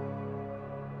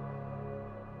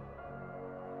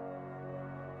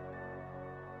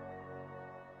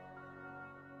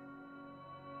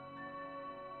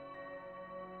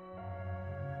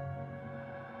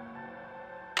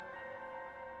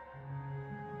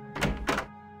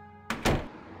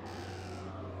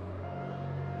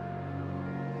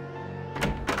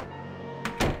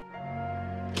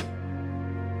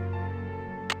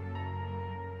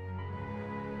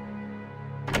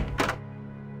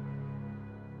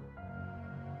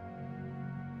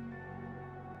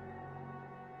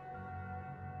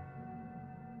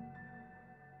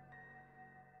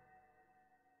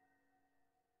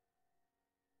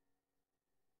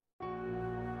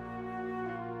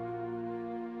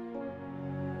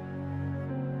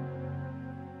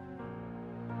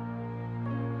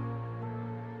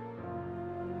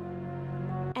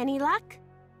 Any luck?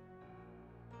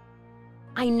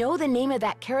 I know the name of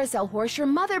that carousel horse your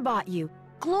mother bought you.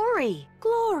 Glory.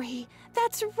 Glory.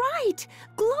 That's right.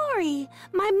 Glory.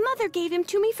 My mother gave him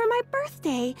to me for my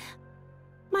birthday.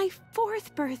 My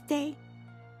 4th birthday.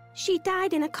 She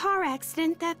died in a car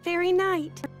accident that very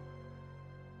night.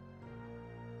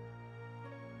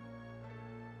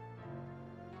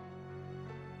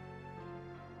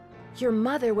 Your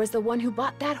mother was the one who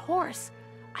bought that horse.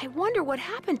 I wonder what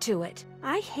happened to it.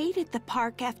 I hated the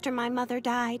park after my mother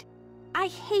died. I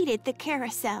hated the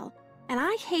carousel, and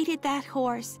I hated that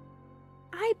horse.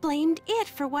 I blamed it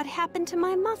for what happened to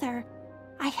my mother.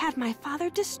 I had my father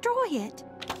destroy it.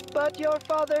 But your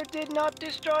father did not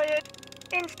destroy it.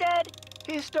 Instead,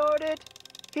 he stored it.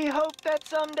 He hoped that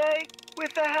someday,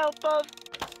 with the help of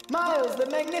Miles the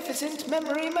Magnificent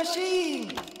Memory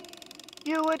Machine,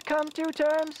 you would come to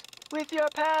terms with your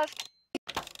past.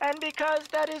 And because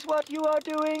that is what you are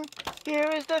doing, here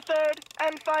is the 3rd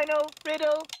and final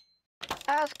riddle.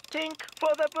 Ask Tink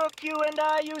for the book you and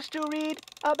I used to read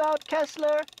about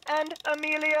Kessler and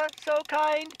Amelia So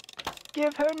Kind.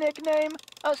 Give her nickname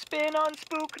a spin on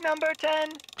spook number 10.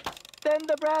 Then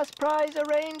the brass prize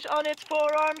arrange on its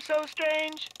forearm so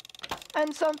strange.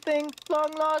 And something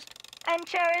long lost and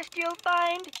cherished you'll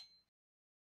find.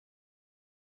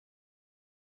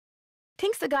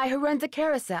 Tink's the guy who runs the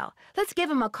carousel. Let's give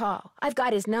him a call. I've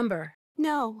got his number.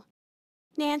 No.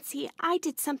 Nancy, I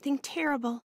did something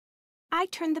terrible. I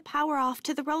turned the power off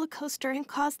to the roller coaster and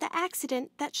caused the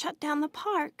accident that shut down the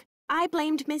park. I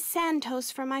blamed Miss Santos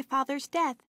for my father's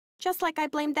death, just like I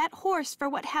blamed that horse for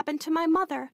what happened to my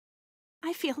mother.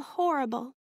 I feel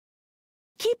horrible.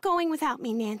 Keep going without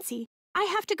me, Nancy. I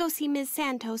have to go see Miss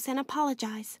Santos and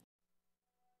apologize.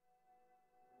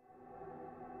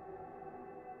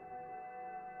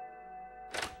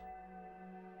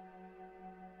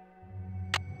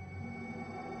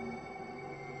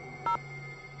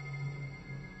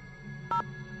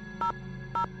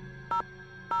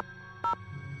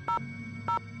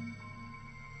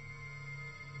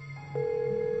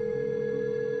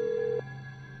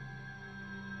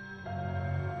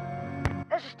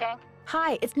 This is Tink.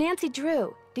 Hi, it's Nancy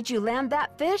Drew. Did you land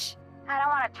that fish? I don't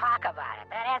want to talk about it.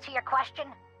 That answer your question?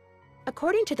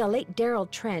 According to the late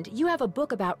Daryl Trent, you have a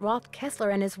book about Rolf Kessler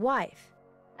and his wife.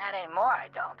 Not anymore, I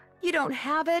don't. You don't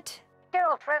have it?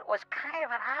 Daryl Trent was kind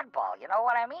of an oddball, you know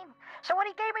what I mean? So when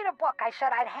he gave me the book, I said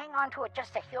I'd hang on to it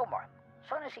just to humor him. As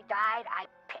soon as he died, I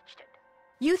pitched it.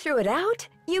 You threw it out?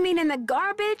 You mean in the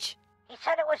garbage? He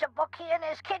said it was a book he and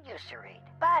his kid used to read.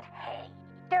 But hey,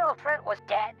 Daryl Trent was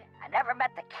dead. I never met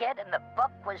the kid, and the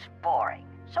book was boring.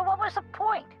 So what was the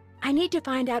point? I need to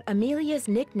find out Amelia's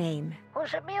nickname.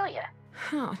 Who's Amelia?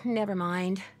 Oh, never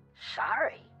mind.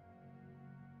 Sorry.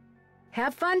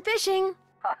 Have fun fishing.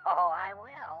 Oh, I will.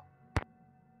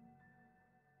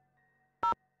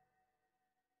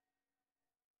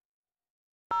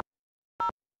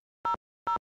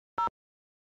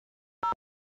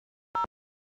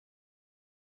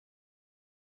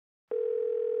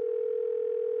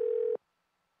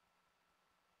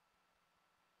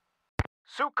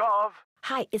 Sukov!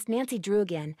 Hi, it's Nancy Drew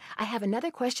again. I have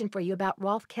another question for you about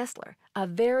Rolf Kessler. A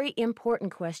very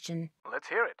important question. Let's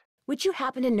hear it. Would you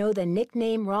happen to know the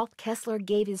nickname Rolf Kessler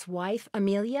gave his wife,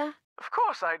 Amelia? Of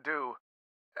course I do.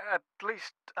 At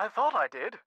least, I thought I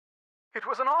did. It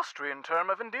was an Austrian term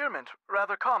of endearment,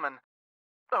 rather common.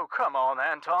 Oh, come on,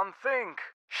 Anton, think.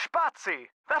 Spatzi!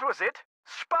 That was it!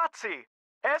 Spatzi!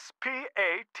 S-P-A-T-Z-I.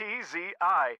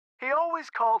 He always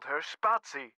called her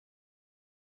Spatzi.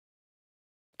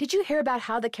 Did you hear about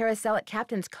how the carousel at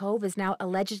Captain's Cove is now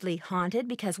allegedly haunted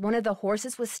because one of the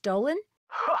horses was stolen?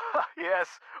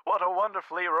 Yes, what a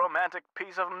wonderfully romantic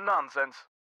piece of nonsense.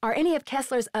 Are any of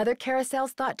Kessler's other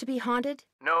carousels thought to be haunted?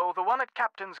 No, the one at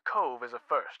Captain's Cove is a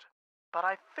first. But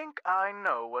I think I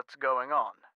know what's going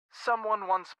on. Someone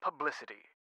wants publicity.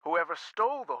 Whoever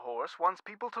stole the horse wants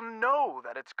people to know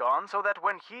that it's gone so that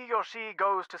when he or she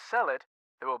goes to sell it,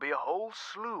 there will be a whole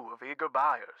slew of eager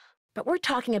buyers. But we're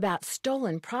talking about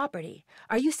stolen property.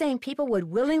 Are you saying people would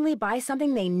willingly buy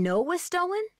something they know was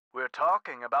stolen? We're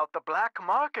talking about the black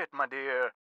market, my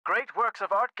dear. Great works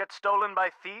of art get stolen by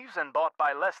thieves and bought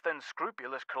by less than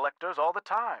scrupulous collectors all the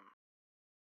time.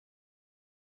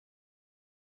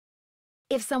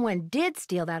 If someone did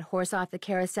steal that horse off the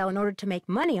carousel in order to make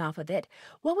money off of it,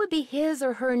 what would be his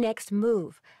or her next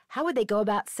move? How would they go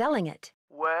about selling it?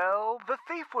 Well, the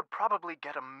thief would probably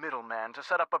get a middleman to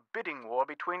set up a bidding war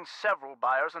between several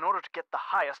buyers in order to get the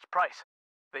highest price.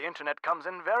 The internet comes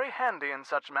in very handy in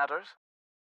such matters.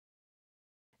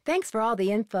 Thanks for all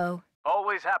the info.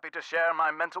 Always happy to share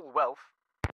my mental wealth.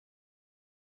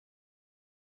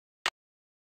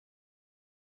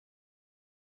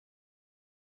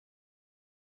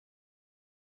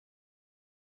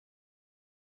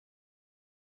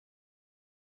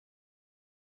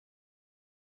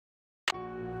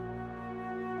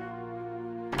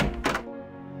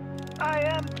 I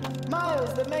am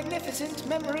Miles, the magnificent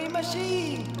memory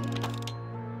machine.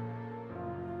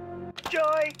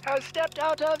 Joy has stepped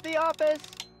out of the office.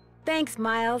 Thanks,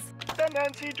 Miles. The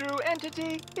Nancy Drew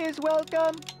entity is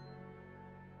welcome.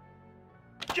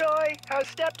 Joy has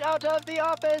stepped out of the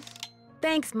office.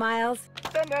 Thanks, Miles.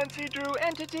 The Nancy Drew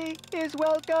entity is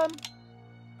welcome.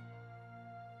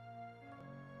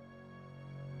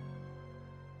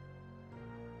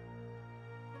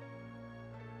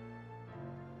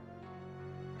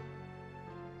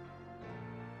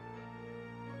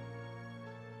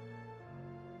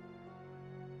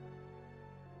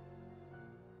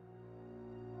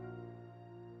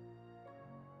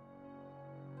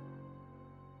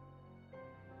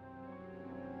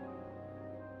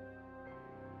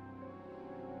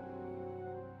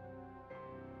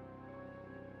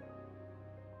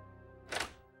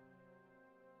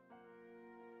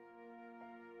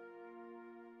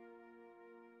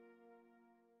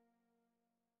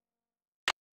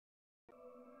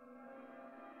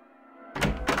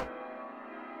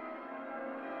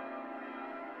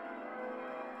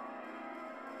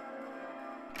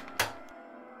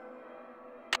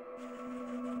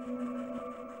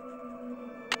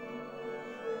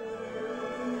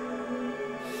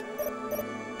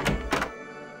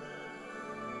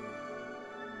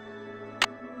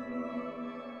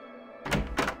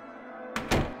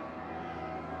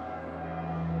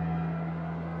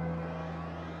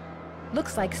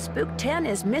 Looks like Spook 10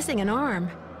 is missing an arm.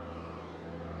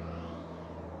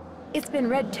 It's been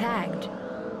red tagged.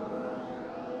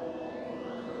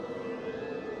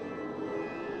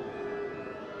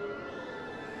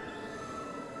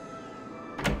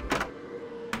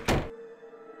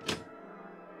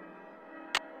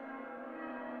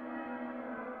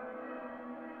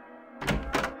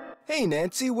 Hey,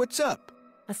 Nancy, what's up?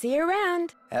 I'll see you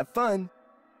around. Have fun.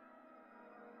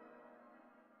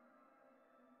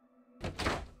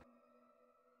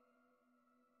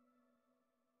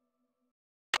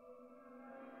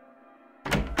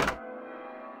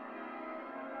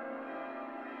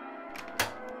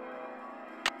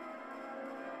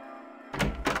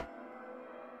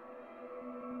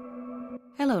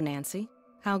 Hello, Nancy.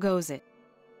 How goes it?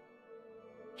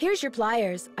 Here's your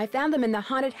pliers. I found them in the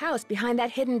haunted house behind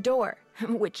that hidden door,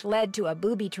 which led to a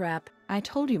booby trap. I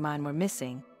told you mine were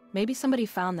missing. Maybe somebody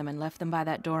found them and left them by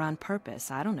that door on purpose,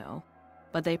 I don't know.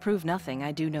 But they prove nothing,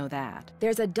 I do know that.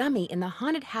 There's a dummy in the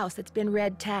haunted house that's been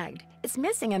red tagged. It's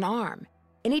missing an arm.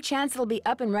 Any chance it'll be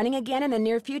up and running again in the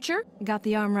near future? Got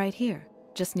the arm right here.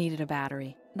 Just needed a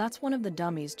battery. That's one of the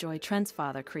dummies Joy Trent's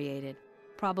father created.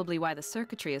 Probably why the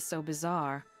circuitry is so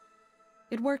bizarre.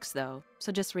 It works though,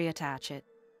 so just reattach it.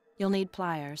 You'll need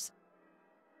pliers.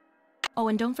 Oh,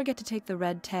 and don't forget to take the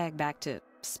red tag back to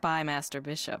Spy Master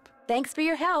Bishop. Thanks for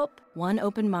your help. One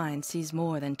open mind sees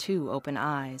more than two open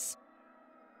eyes.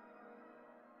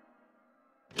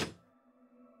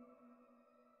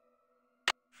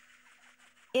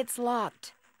 It's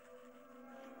locked.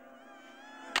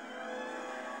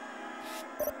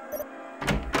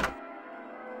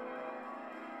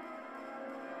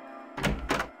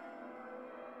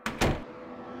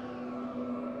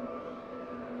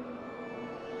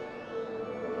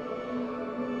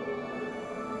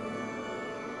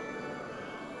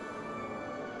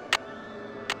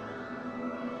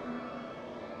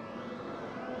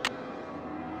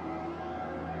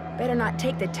 Better not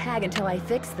take the tag until I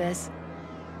fix this.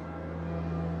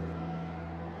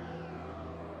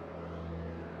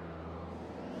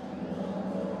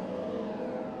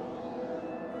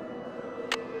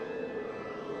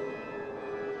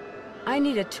 I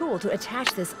need a tool to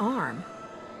attach this arm.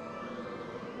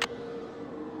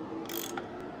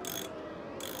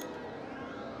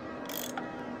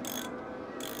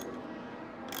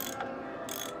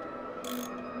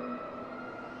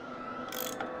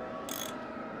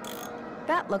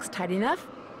 That looks tight enough.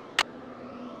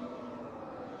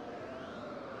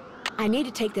 I need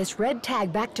to take this red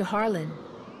tag back to Harlan.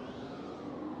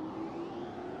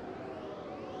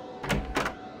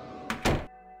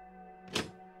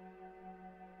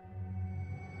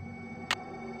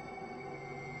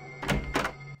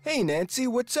 Hey, Nancy,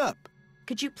 what's up?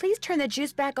 Could you please turn the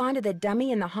juice back on to the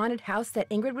dummy in the haunted house that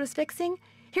Ingrid was fixing?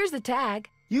 Here's the tag.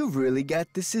 You've really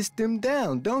got the system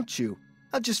down, don't you?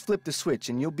 I'll just flip the switch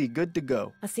and you'll be good to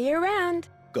go. I'll see you around.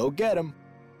 Go get 'em.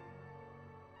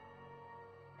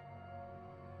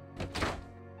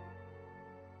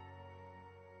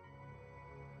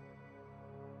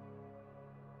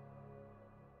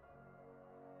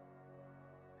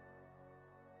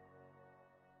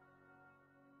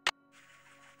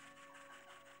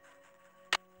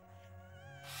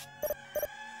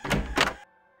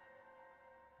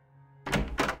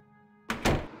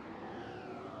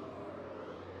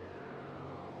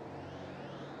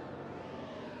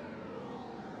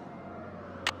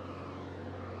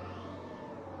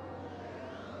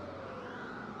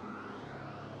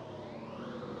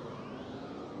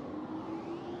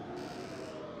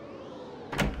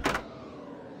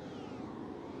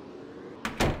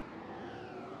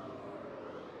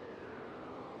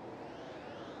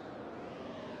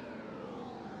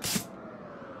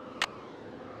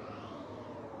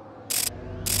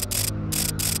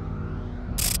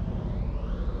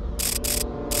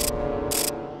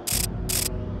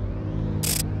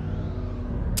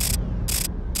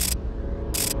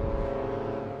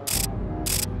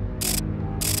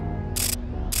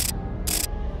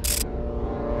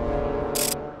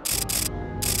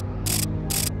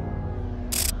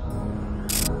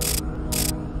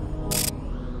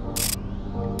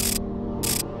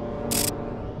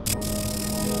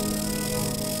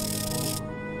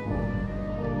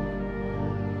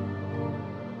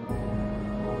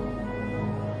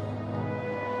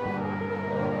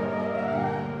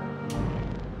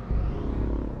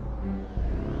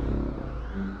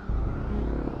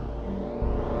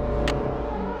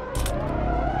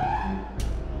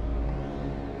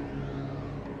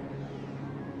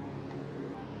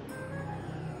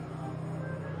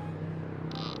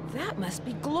 That must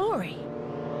be Glory.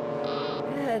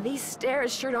 These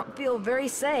stairs sure don't feel very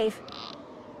safe.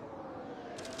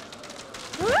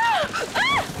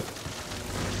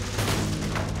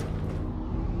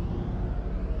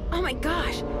 Oh my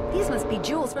gosh, these must be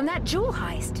jewels from that jewel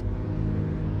heist.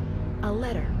 A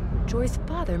letter. Joy's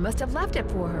father must have left it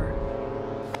for her.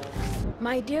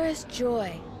 My dearest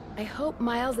Joy, I hope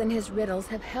Miles and his riddles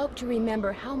have helped you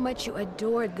remember how much you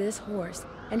adored this horse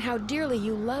and how dearly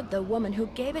you loved the woman who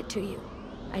gave it to you.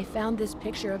 I found this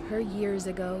picture of her years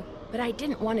ago, but I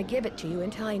didn't want to give it to you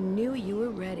until I knew you were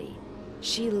ready.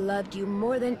 She loved you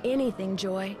more than anything,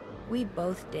 Joy. We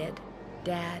both did.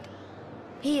 Dad.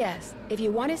 P.S. If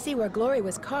you want to see where Glory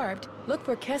was carved, look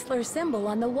for Kessler's symbol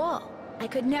on the wall. I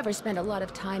could never spend a lot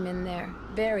of time in there.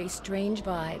 Very strange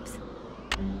vibes.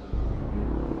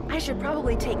 I should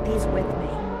probably take these with me.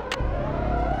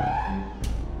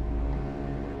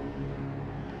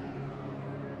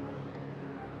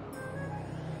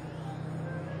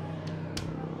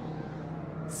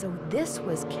 So this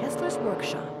was Kessler's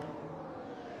workshop.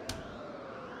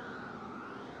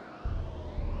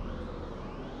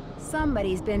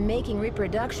 Somebody's been making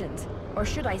reproductions, or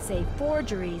should I say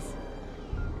forgeries.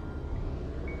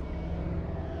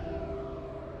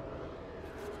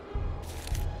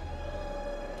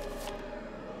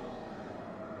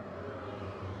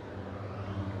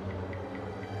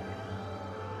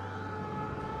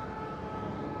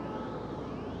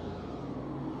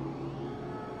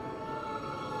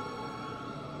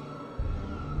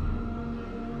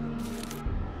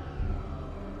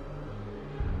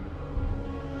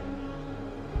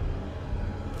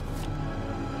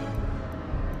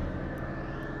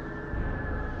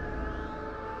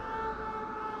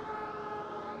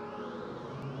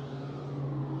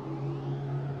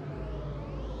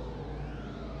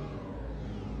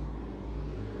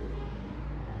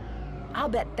 I'll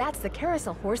bet that's the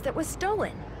carousel horse that was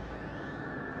stolen.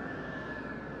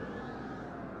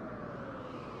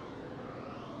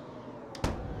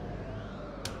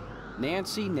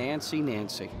 Nancy, Nancy,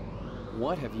 Nancy.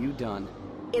 What have you done?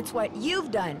 It's what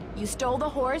you've done. You stole the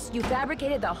horse, you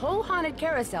fabricated the whole haunted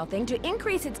carousel thing to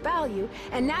increase its value,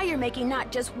 and now you're making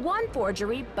not just one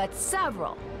forgery, but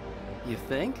several. You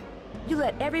think? You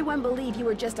let everyone believe you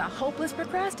were just a hopeless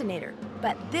procrastinator.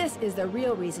 But this is the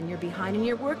real reason you're behind in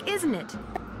your work, isn't it?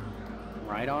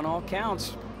 Right on all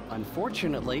counts.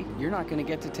 Unfortunately, you're not going to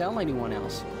get to tell anyone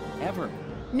else. Ever.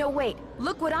 No, wait.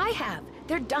 Look what I have.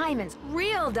 They're diamonds.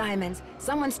 Real diamonds.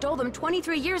 Someone stole them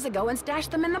 23 years ago and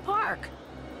stashed them in the park.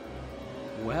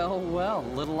 Well, well,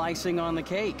 little icing on the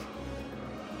cake.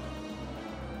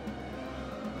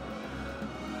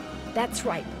 That's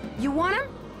right. You want them?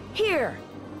 Here.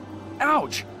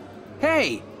 Ouch!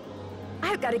 Hey!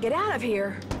 I've got to get out of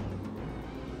here.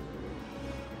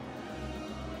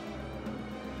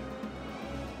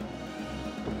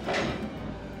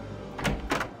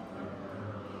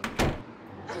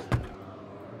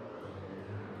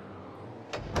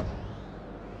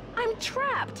 I'm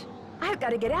trapped. I've got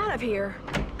to get out of here.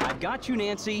 I've got you,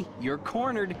 Nancy. You're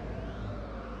cornered.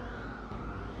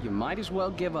 You might as well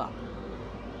give up.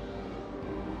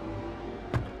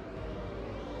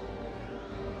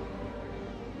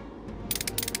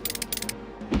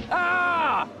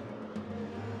 Ah!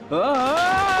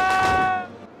 Ah!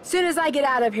 Soon as I get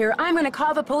out of here, I'm gonna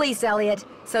call the police, Elliot.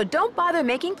 So don't bother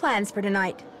making plans for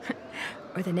tonight.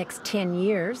 Or the next 10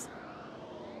 years.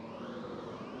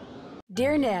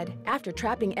 Dear Ned, after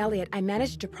trapping Elliot, I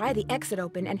managed to pry the exit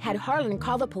open and had Harlan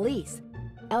call the police.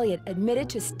 Elliot admitted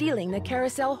to stealing the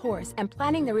carousel horse and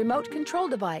planning the remote control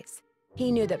device. He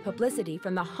knew that publicity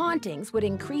from the hauntings would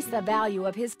increase the value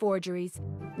of his forgeries.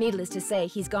 Needless to say,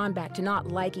 he's gone back to not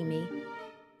liking me.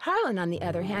 Harlan, on the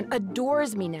other hand,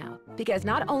 adores me now, because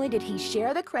not only did he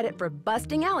share the credit for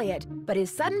busting Elliot, but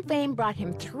his sudden fame brought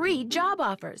him 3 job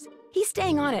offers. He's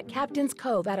staying on at Captain's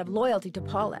Cove out of loyalty to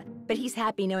Paula, but he's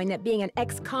happy knowing that being an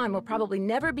ex-con will probably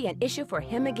never be an issue for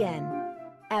him again.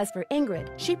 As for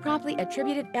Ingrid, she promptly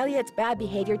attributed Elliot's bad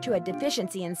behavior to a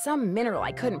deficiency in some mineral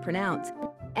I couldn't pronounce.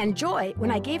 And Joy,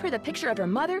 when I gave her the picture of her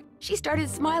mother, she started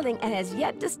smiling and has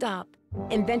yet to stop.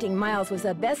 Inventing Miles was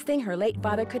the best thing her late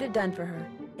father could have done for her.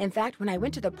 In fact, when I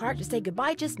went to the park to say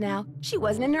goodbye just now, she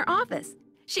wasn't in her office.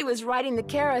 She was riding the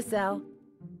carousel.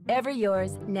 Ever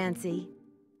yours, Nancy.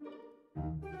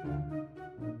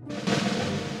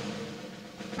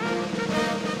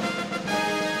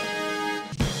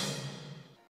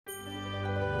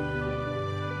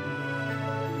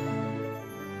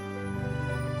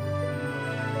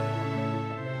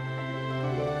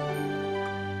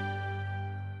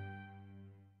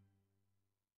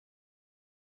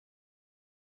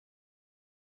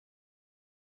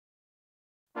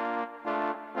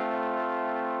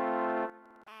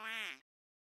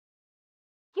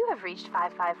 You have reached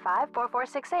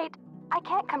 555-4468. I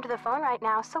can't come to the phone right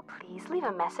now, so please leave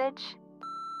a message.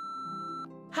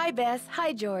 Hi, Bess.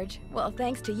 Hi, George. Well,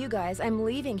 thanks to you guys, I'm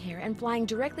leaving here and flying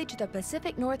directly to the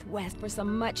Pacific Northwest for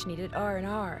some much-needed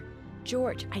R&R.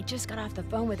 George, I just got off the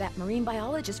phone with that marine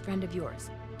biologist friend of yours.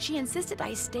 She insisted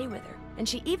I stay with her, and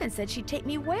she even said she'd take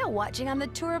me whale watching on the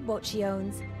tour boat she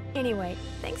owns. Anyway,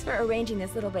 thanks for arranging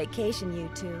this little vacation, you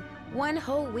two. 1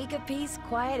 whole week of peace,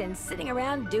 quiet, and sitting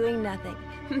around doing nothing.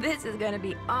 This is gonna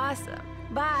be awesome.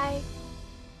 Bye!